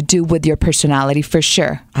something to do with your personality for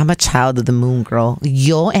sure. I'm a child of the moon, girl.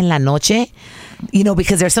 Yo en la noche. You know,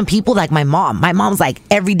 because there's some people like my mom. My mom's like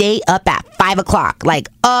every day up at 5 o'clock. Like,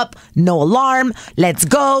 up, no alarm. Let's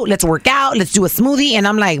go. Let's work out. Let's do a smoothie. And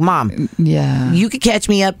I'm like, Mom, yeah, you could catch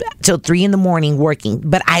me up till 3 a.m. working.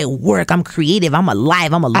 But I work. I'm creative. I'm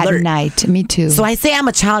alive. I'm alert. At night. Me too. So I say I'm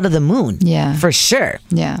a child of the moon. Yeah. For sure.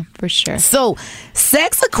 Yeah, for sure. So,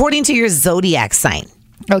 sex according to your zodiac sign.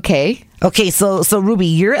 Okay. Okay, so Ruby,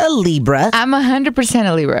 you're a Libra. I'm 100%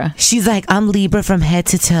 a Libra. She's like, I'm Libra from head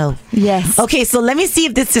to toe. Yes. Okay, so let me see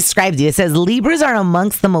if this describes you. It says, Libras are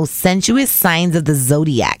amongst the most sensuous signs of the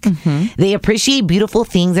zodiac. Mm-hmm. They appreciate beautiful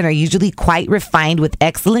things and are usually quite refined with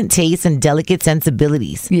excellent taste and delicate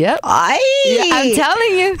sensibilities. Yep. Ay, yeah, I'm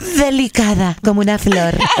telling you. Delicada, como una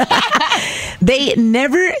flor. They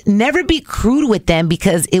never be crude with them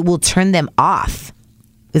because it will turn them off.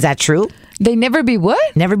 Is that true? They never be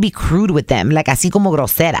what? Never be crude with them. Like, así como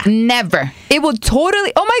grosera. Never. It will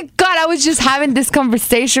totally... Oh my God, I was just having this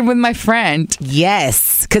conversation with my friend.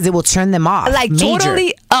 Yes, because it will turn them off. Like, major.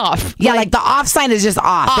 totally off. Yeah, like the off sign is just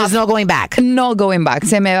off. There's no going back. No going back.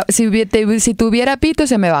 Si tuviera pito,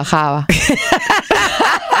 se me bajaba.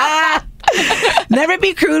 Never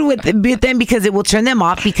be crude with them because it will turn them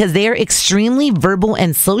off because they are extremely verbal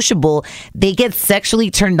and sociable. They get sexually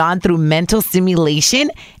turned on through mental stimulation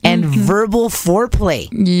and verbal foreplay.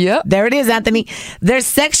 Yep. There it is, Anthony. Their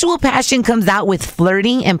sexual passion comes out with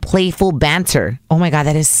flirting and playful banter. Oh my God,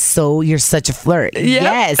 that is so... You're such a flirt. Yep.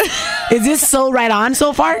 Yes. Is this so right on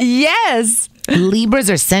so far? Yes. Libras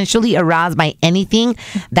are sensually aroused by anything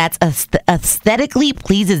that's aesthetically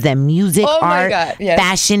pleases them. Music, art,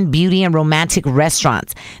 fashion, beauty, and romantic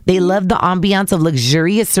restaurants. They love the ambiance of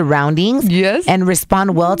luxurious surroundings and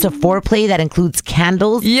respond well to foreplay that includes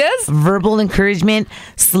candles, verbal encouragement,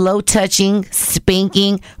 slow touching,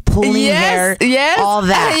 spanking, pulling hair, all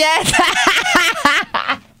that. Yes.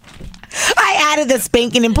 I added the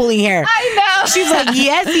spanking and pulling hair. I know. She's like,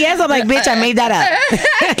 yes. I'm like, bitch, I made that up.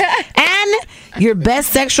 And your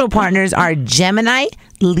best sexual partners are Gemini,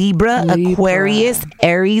 Libra, Aquarius,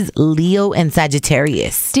 Aries, Leo, and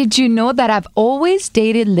Sagittarius. Did you know that I've always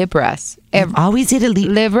dated Libras? Always dated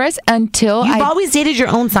Libras until You've always dated your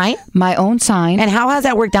own sign? My own sign. And how has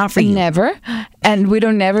that worked out for you? Never. And we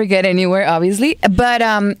don't never get anywhere, obviously. But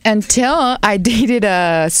until I dated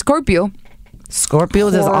a Scorpio.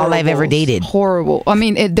 Scorpios is all I've ever dated. Horrible. I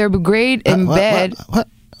mean, they're great in bed. What?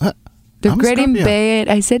 They're great in bed.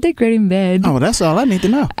 I said they're great in bed. Oh, well, that's all I need to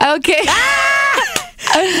know. Okay.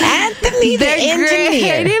 Anthony, the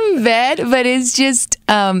engineer. Great in bed, but it's just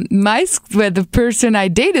the person I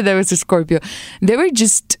dated that was a Scorpio. They were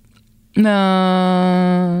just...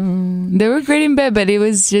 No, they were great in bed, but it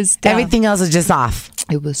was just everything else was just off.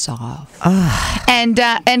 It was off. And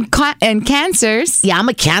cancers. Yeah, I'm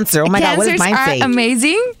a Cancer. Oh my God, what does mine say? Cancers are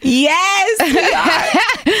amazing. Yes, we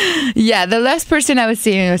are. Yeah, the last person I was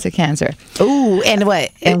seeing was a Cancer. Ooh, and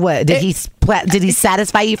what? Did he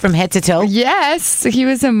satisfy you from head to toe? Yes, he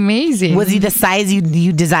was amazing. Was he the size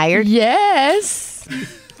you desired? Yes.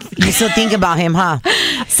 You still think about him, huh?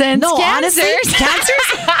 Honestly,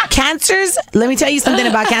 cancers. Let me tell you something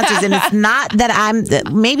about cancers, and it's not that I'm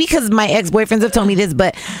maybe because my ex-boyfriends have told me this,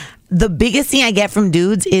 but the biggest thing I get from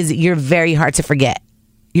dudes is you're very hard to forget.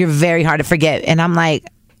 You're very hard to forget, and I'm like,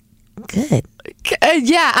 good.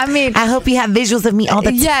 Yeah, I mean, I hope you have visuals of me all the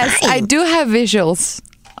time. Yes, I do have visuals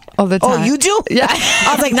all the time. Oh, you do? Yeah.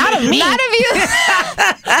 I was like, not of me. Not of you.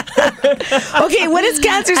 Okay, what does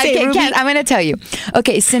Cancer say, Ruby? I'm going to tell you.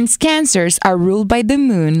 Okay, since Cancers are ruled by the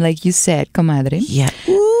moon, like you said, comadre. Yeah.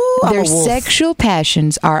 Ooh, their sexual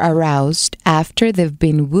passions are aroused after they've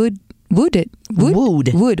been wooed. What is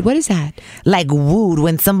that? Like wooed,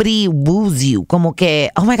 when somebody woos you. Como que,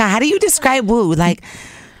 oh my God, how do you describe wooed? Like,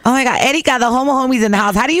 oh my God, Erika, the homo homies in the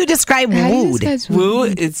house. How do you describe wooed? Woo,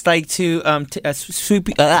 it's like to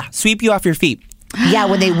sweep you off your feet. Yeah,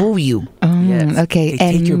 when they woo you. Yes. Okay. They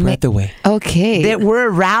take your breath away. Okay. We're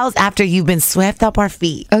aroused after you've been swept up our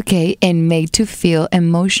feet. Okay, and made to feel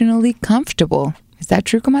emotionally comfortable. Is that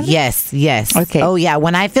true, comadre? Yes. Okay. Oh yeah,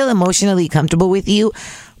 when I feel emotionally comfortable with you,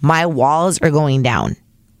 my walls are going down.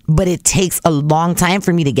 But it takes a long time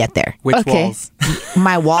for me to get there. Which walls?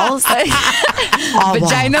 My walls? All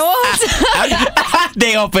Vagina walls?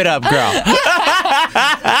 They open up, girl.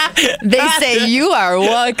 They say, you are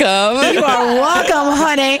welcome. You are welcome,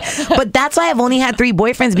 honey. But that's why I've only had 3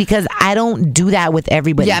 boyfriends, because I don't do that with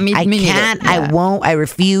everybody. Yeah, me I can't. neither. Yeah. I won't. I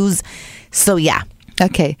refuse. So, yeah.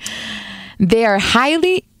 Okay. They are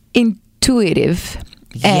highly intuitive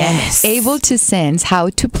and able to sense how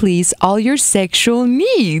to please all your sexual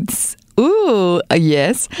needs. Ooh,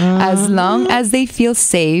 yes. As long as they feel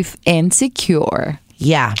safe and secure.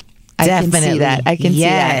 Yeah. Definitely. I can see that. I can see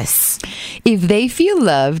that. If they feel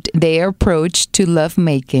loved, their approach to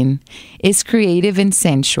lovemaking is creative and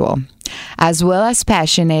sensual, as well as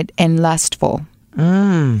passionate and lustful.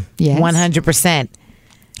 Yes. 100%.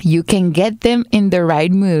 You can get them in the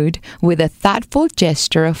right mood with a thoughtful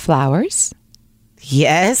gesture of flowers.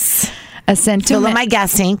 Yes. A sentiment. Fill up my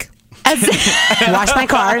gas tank. Wash my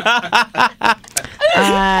car.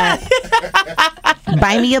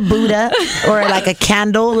 Buy me a Buddha or like a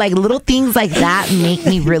candle. Like little things like that make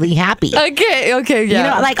me really happy. Okay, yeah. You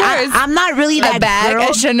know, like I'm not really that bag, girl.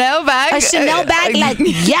 a Chanel bag. A Chanel bag, like,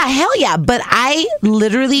 yeah, hell yeah. But I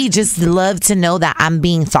literally just love to know that I'm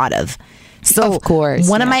being thought of. So, of course,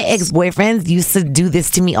 one of my ex-boyfriends used to do this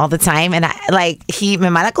to me all the time, and he me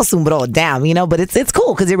malacostumbró, damn, you know, but it's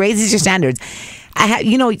cool because it raises your standards. I have,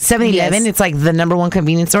 7-Eleven, it's like the number one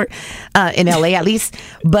convenience store in LA at least,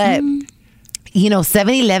 but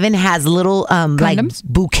 7-Eleven has little like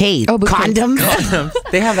bouquets. Oh, bouquets. Condoms.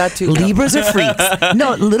 They have that too. Libras are freaks.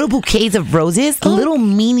 No, little bouquets of roses, little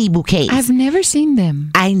mini bouquets. I've never seen them.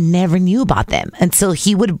 I never knew about them until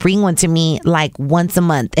he would bring one to me like once a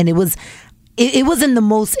month, and it was in the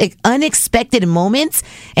most unexpected moments,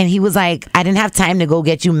 and he was like, I didn't have time to go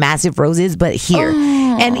get you massive roses, but here.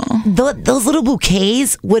 And those little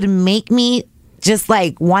bouquets would make me just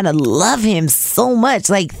like want to love him so much.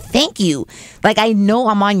 Like, thank you. Like, I know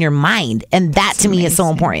I'm on your mind, and that to me is so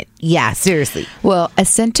important. Yeah, seriously. Well, a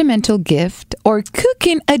sentimental gift or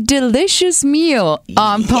cooking a delicious meal.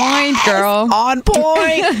 On point, girl. On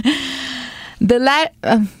point.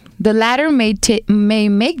 The latter may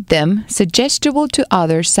make them suggestible to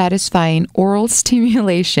others, satisfying oral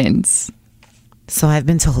stimulations. So I've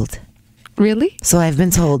been told. Really? So I've been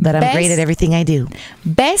told that I'm great at everything I do.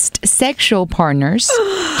 Best sexual partners: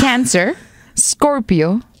 Cancer,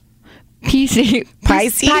 Scorpio,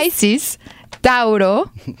 Pisces, Tauro,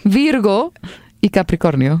 Virgo, y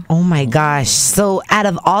Capricornio. Oh my gosh. So out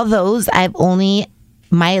of all those,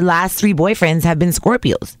 my last 3 boyfriends have been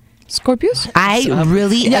Scorpios. Scorpios? I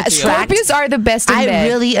really attract. Scorpios are the best in bed. I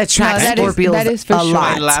really attract Scorpios that is for a sure.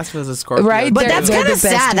 lot. My last was a Scorpio. Right? But that's kind of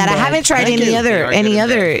sad that I haven't tried any other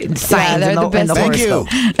signs in the horoscope.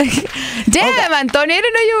 Damn, Antonio, I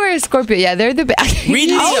didn't know you were a Scorpio. Yeah, they're the best. Read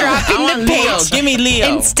Leo. I want Leo. Give me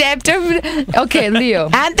Leo. Instead of... Okay, Leo.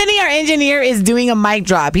 Anthony, our engineer, is doing a mic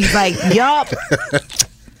drop. He's like, yup.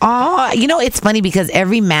 It's funny because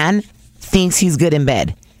every man thinks he's good in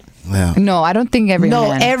bed. Yeah. No, I don't think every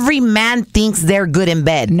man. Every man thinks they're good in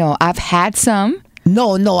bed. No, I've had some.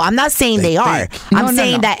 No, I'm not saying they are. I'm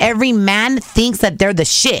saying that every man thinks that they're the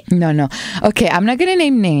shit. No. Okay, I'm not gonna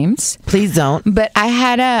name names. Please don't. But I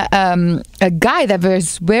had a guy that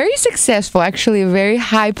was very successful, actually a very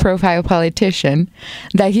high profile politician,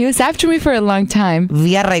 that he was after me for a long time.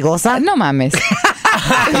 Via Regosa? No mames.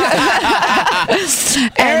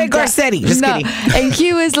 Eric Garcetti. Just kidding. And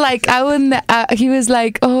he was like, oh, I'm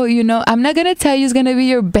not gonna tell you it's gonna be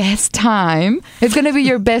your best time. It's gonna be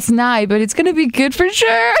your best night, but it's gonna be good for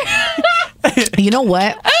sure. You know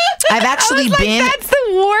what? I've actually been. That's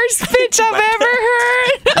the worst pitch I've ever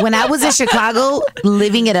heard. When I was in Chicago,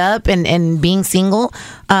 living it up and being single,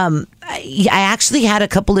 I actually had a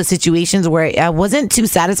couple of situations where I wasn't too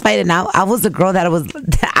satisfied, and I was the girl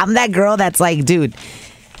I'm that girl that's like, dude,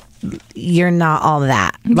 you're not all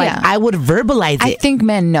that. Like, I would verbalize it. I think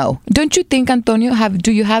men know. Don't you think, Antonio?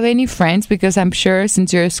 Do you have any friends? Because I'm sure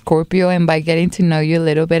since you're a Scorpio and by getting to know you a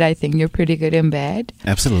little bit, I think you're pretty good in bed.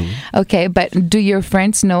 Absolutely. Okay, but do your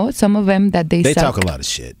friends know, some of them, that they suck? They talk a lot of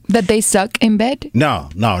shit. That they suck in bed? No.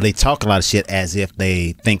 They talk a lot of shit as if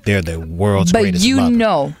they think they're the world's greatest mother. But you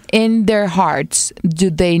know, in their hearts, do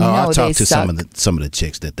they know I they talked to suck? some of the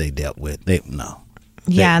chicks that they dealt with.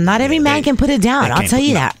 Not every man can put it down. I'll tell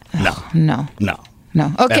you that. No.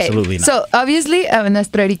 Okay. Absolutely not. So obviously,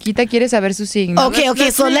 nuestra Eriquita quiere saber su signo.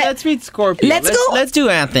 Let's read Scorpio. Let's do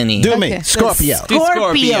Anthony. Do me. Scorpio.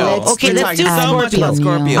 Okay, let's do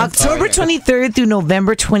Scorpio. October 23rd through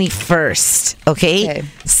November 21st. Okay.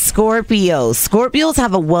 Scorpios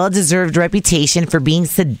have a well-deserved reputation for being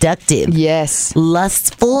seductive. Yes.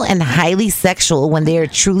 Lustful and highly sexual when they are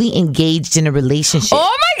truly engaged in a relationship.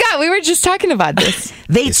 Oh my God, we were just talking about this.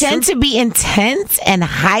 They tend to be intense and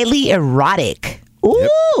highly erotic.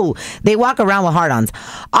 Ooh, They walk around with hard-ons.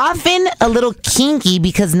 Often a little kinky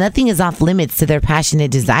because nothing is off limits to their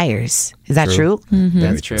passionate desires. Is that true? Mm-hmm.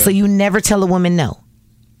 Very true. So you never tell a woman no?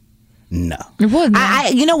 No. Well,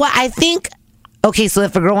 you know what? I think... Okay, so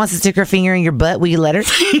if a girl wants to stick her finger in your butt, will you let her?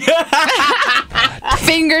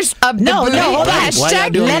 Fingers up the No, booty. hold on.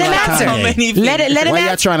 Hashtag let him answer. Let him Why y'all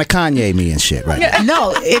answer. trying to Kanye me and shit right now?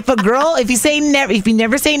 No, if you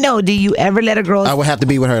never say no, do you ever let a girl? I would have to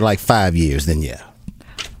be with her like 5 years, then yeah.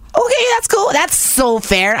 Okay, that's cool. That's so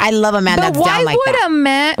fair. I love a man But that's down like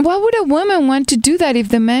that. Why would a woman want to do that if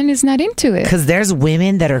the man is not into it? Because there's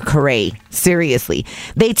women that are cray. Seriously.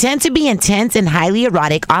 They tend to be intense and highly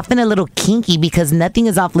erotic, often a little kinky because nothing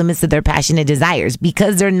is off limits to their passionate desires.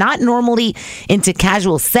 Because they're not normally into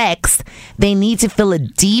casual sex, they need to feel a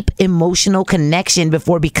deep emotional connection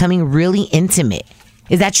before becoming really intimate.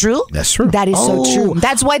 Is that true? That's true. That is so true.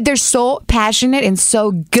 That's why they're so passionate and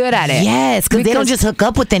so good at it. Yes, because they don't just hook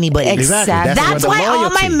up with anybody. Exactly. That's why all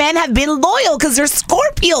my men have been loyal, because they're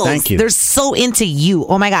Scorpios. Thank you. They're so into you.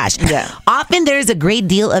 Oh my gosh. Yeah. Often there's a great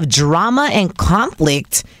deal of drama and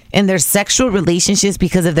conflict in their sexual relationships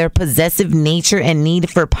because of their possessive nature and need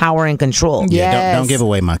for power and control. Yeah, don't give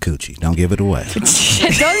away my coochie. Don't give it away. Don't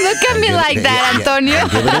look at me like that, Antonio.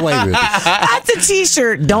 Don't give it away, Ruby. That's a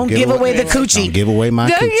t-shirt. Don't give away the coochie. Don't give away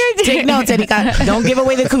my coochie. Take notes, Erika. Don't give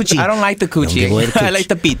away the coochie. I don't like the coochie. I like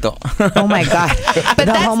the pito. Oh my God. But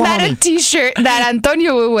that's not a t-shirt that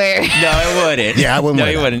Antonio would wear. No, it wouldn't. Yeah, I wouldn't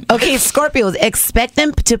wear that. Wouldn't. Okay, Scorpios, expect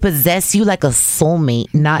them to possess you like a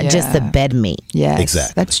soulmate, not just a bedmate. Yes,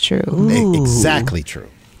 Exactly. That's true. Exactly true.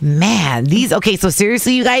 Man, so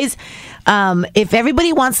seriously, you guys, if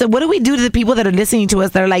everybody wants to, what do we do to the people that are listening to us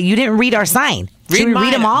that are like, you didn't read our sign? Should we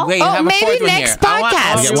read them all? Wait, maybe next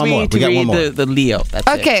podcast. We got one more. We got one more. The Leo. That's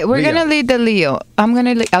Okay, we're going to lead the Leo.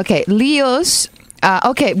 Okay, Leos.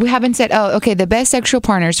 Okay, we haven't said, the best sexual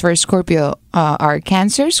partners for Scorpio are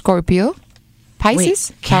Cancer, Scorpio,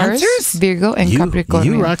 Pisces, Taurus, Cancers? Virgo, and Capricorn.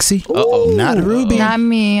 You, Roxy. Not Ruby. Not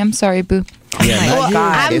me. I'm sorry, boo. Yeah,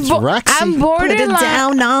 not you. It's Roxy. I'm borderline. Put it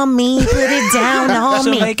down on me. Put it down on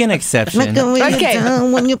So me. make an exception.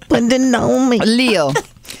 Okay. When you put it on me. Leo.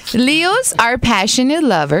 Leos are passionate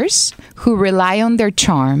lovers who rely on their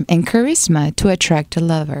charm and charisma to attract a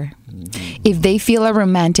lover. If they feel a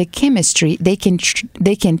romantic chemistry, they can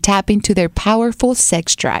tap into their powerful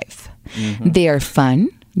sex drive. They are fun,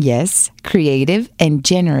 yes, creative, and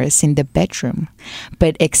generous in the bedroom,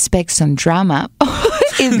 but expect some drama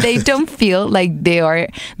if they don't feel like they are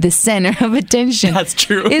the center of attention. That's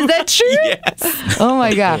true. Is that true? Yes. Oh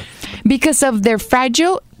my God. Because of their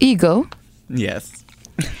fragile ego, Yes.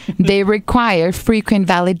 they require frequent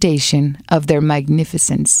validation of their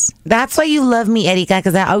magnificence. That's why you love me, Erika,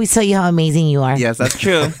 because I always tell you how amazing you are. Yes, that's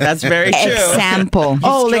true. That's very true. Example.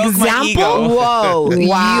 Stroke my ego. Whoa.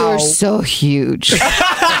 Wow. You're so huge.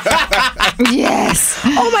 Yes.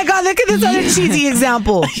 Oh my God, look at this other cheesy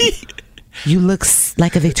example. You look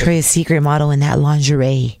like a Victoria's Secret model in that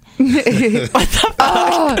lingerie. What the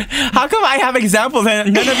fuck? How come I have examples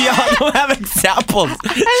and none of y'all don't have examples?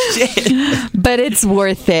 Shit. But it's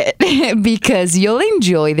worth it because you'll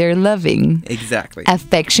enjoy their loving, Exactly.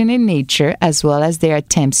 affectionate nature, as well as their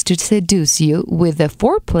attempts to seduce you with a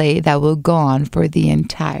foreplay that will go on for the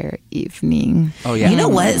entire evening. Oh, yeah. You know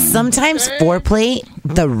what? Sometimes foreplay,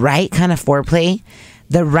 the right kind of foreplay,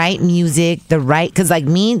 the right music, because like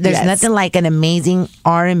me, there's nothing like an amazing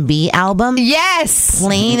R&B album. Yes.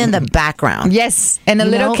 Playing in the background. Yes. And a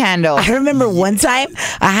little candle. I remember one time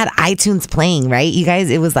I had iTunes playing, right? You guys,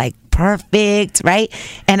 it was like perfect, right?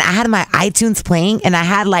 And I had my iTunes playing and I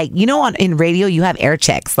had like, in radio, you have air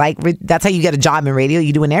checks. Like that's how you get a job in radio.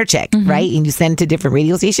 You do an air check, right? And you send to different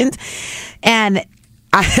radio stations. And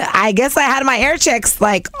I guess I had my air checks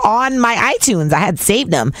like on my iTunes. I had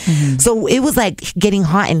saved them. Mm-hmm. So it was like getting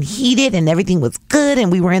hot and heated and everything was good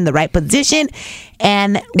and we were in the right position.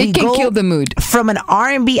 And we it can kill the mood. From an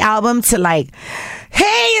R&B album to like, hey,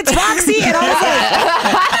 it's Roxy. And I was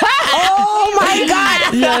like, oh my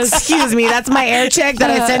God. Yes. Excuse me. That's my air check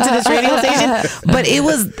that I sent to this radio station. But it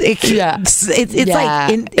was, it's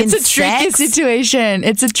like it's a tricky situation.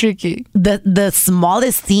 It's a tricky. The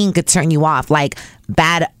smallest thing could turn you off. Like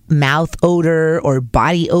bad mouth odor or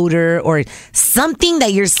body odor or something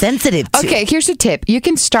that you're sensitive to. Okay, here's a tip. You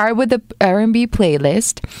can start with the R&B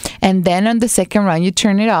playlist and then on the second round you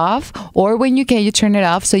turn it off, or when you can you turn it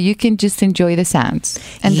off so you can just enjoy the sounds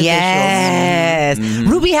and the visuals. Mm-hmm.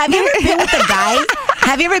 Ruby, have you ever been with a guy?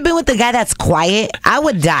 Have you ever been with a guy that's quiet? I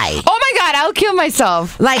would die. Oh my God, I'll kill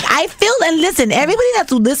myself. Like I feel, and listen, everybody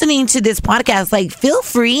that's listening to this podcast, like feel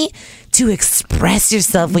free to express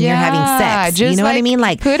yourself when you're having sex. You know what I mean?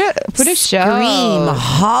 Like put a show. Scream,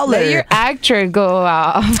 holler. Let your actor go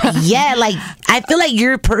out. Yeah, like I feel like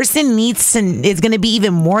your person is going to be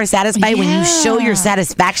even more satisfied when you show your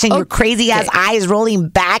satisfaction, your crazy ass eyes rolling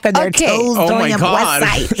back or their toes going up west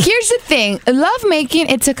side. Here's the thing. Love making,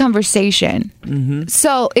 it's a conversation. Mm-hmm.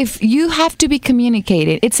 So if you have to be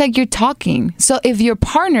communicated, it's like you're talking. So if your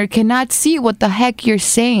partner cannot see what the heck you're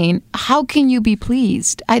saying, how can you be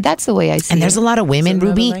pleased? That's the way I see it. And there's a lot of women,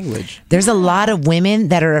 Ruby. There's a lot of women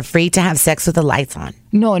that are afraid to have sex with the lights on.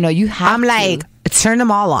 No, you have I'm like, turn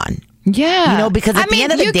them all on. Yeah. You know, because at the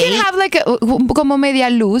end of the day, you can have like a como media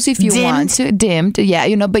luz if you want to, dimmed.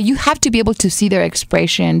 Yeah, but you have to be able to see their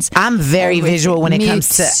expressions. I'm very visual when it comes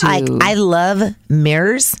to, like, I love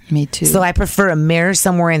mirrors. Me too. So I prefer a mirror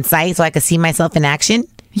somewhere in sight so I can see myself in action.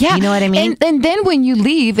 Yeah. You know what I mean? And then when you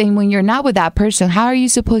leave and when you're not with that person, how are you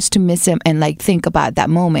supposed to miss him and like think about that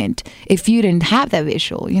moment if you didn't have that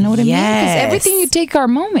visual? You know what I mean? Because everything you take are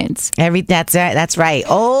moments. That's right.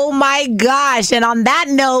 Oh my gosh. And on that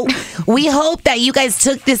note, we hope that you guys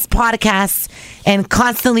took this podcast and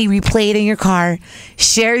constantly replay it in your car.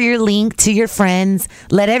 Share your link to your friends.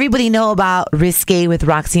 Let everybody know about Risque with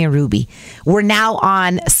Roxy and Ruby. We're now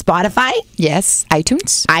on Spotify. Yes.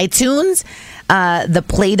 iTunes. The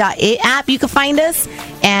Play.it app, you can find us.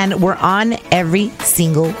 And we're on every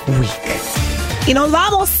single week. Y nos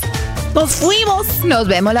vamos. Nos fuimos. Nos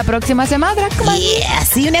vemos la próxima semana. Come on. Yeah.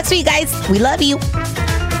 See you next week, guys. We love you.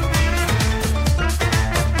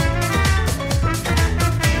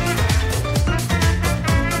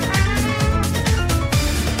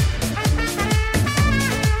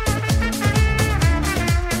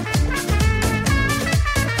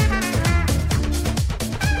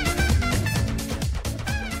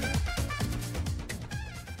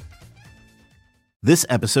 This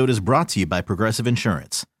episode is brought to you by Progressive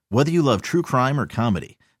Insurance. Whether you love true crime or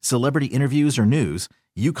comedy, celebrity interviews or news,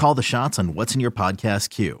 you call the shots on what's in your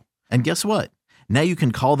podcast queue. And guess what? Now you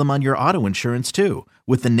can call them on your auto insurance too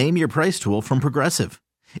with the Name Your Price tool from Progressive.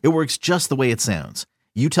 It works just the way it sounds.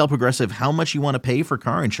 You tell Progressive how much you want to pay for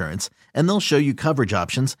car insurance, and they'll show you coverage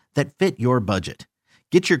options that fit your budget.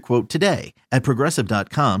 Get your quote today at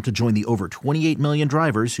Progressive.com to join the over 28 million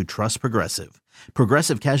drivers who trust Progressive.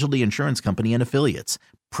 Progressive Casualty Insurance Company and Affiliates.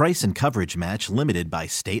 Price and coverage match limited by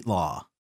state law.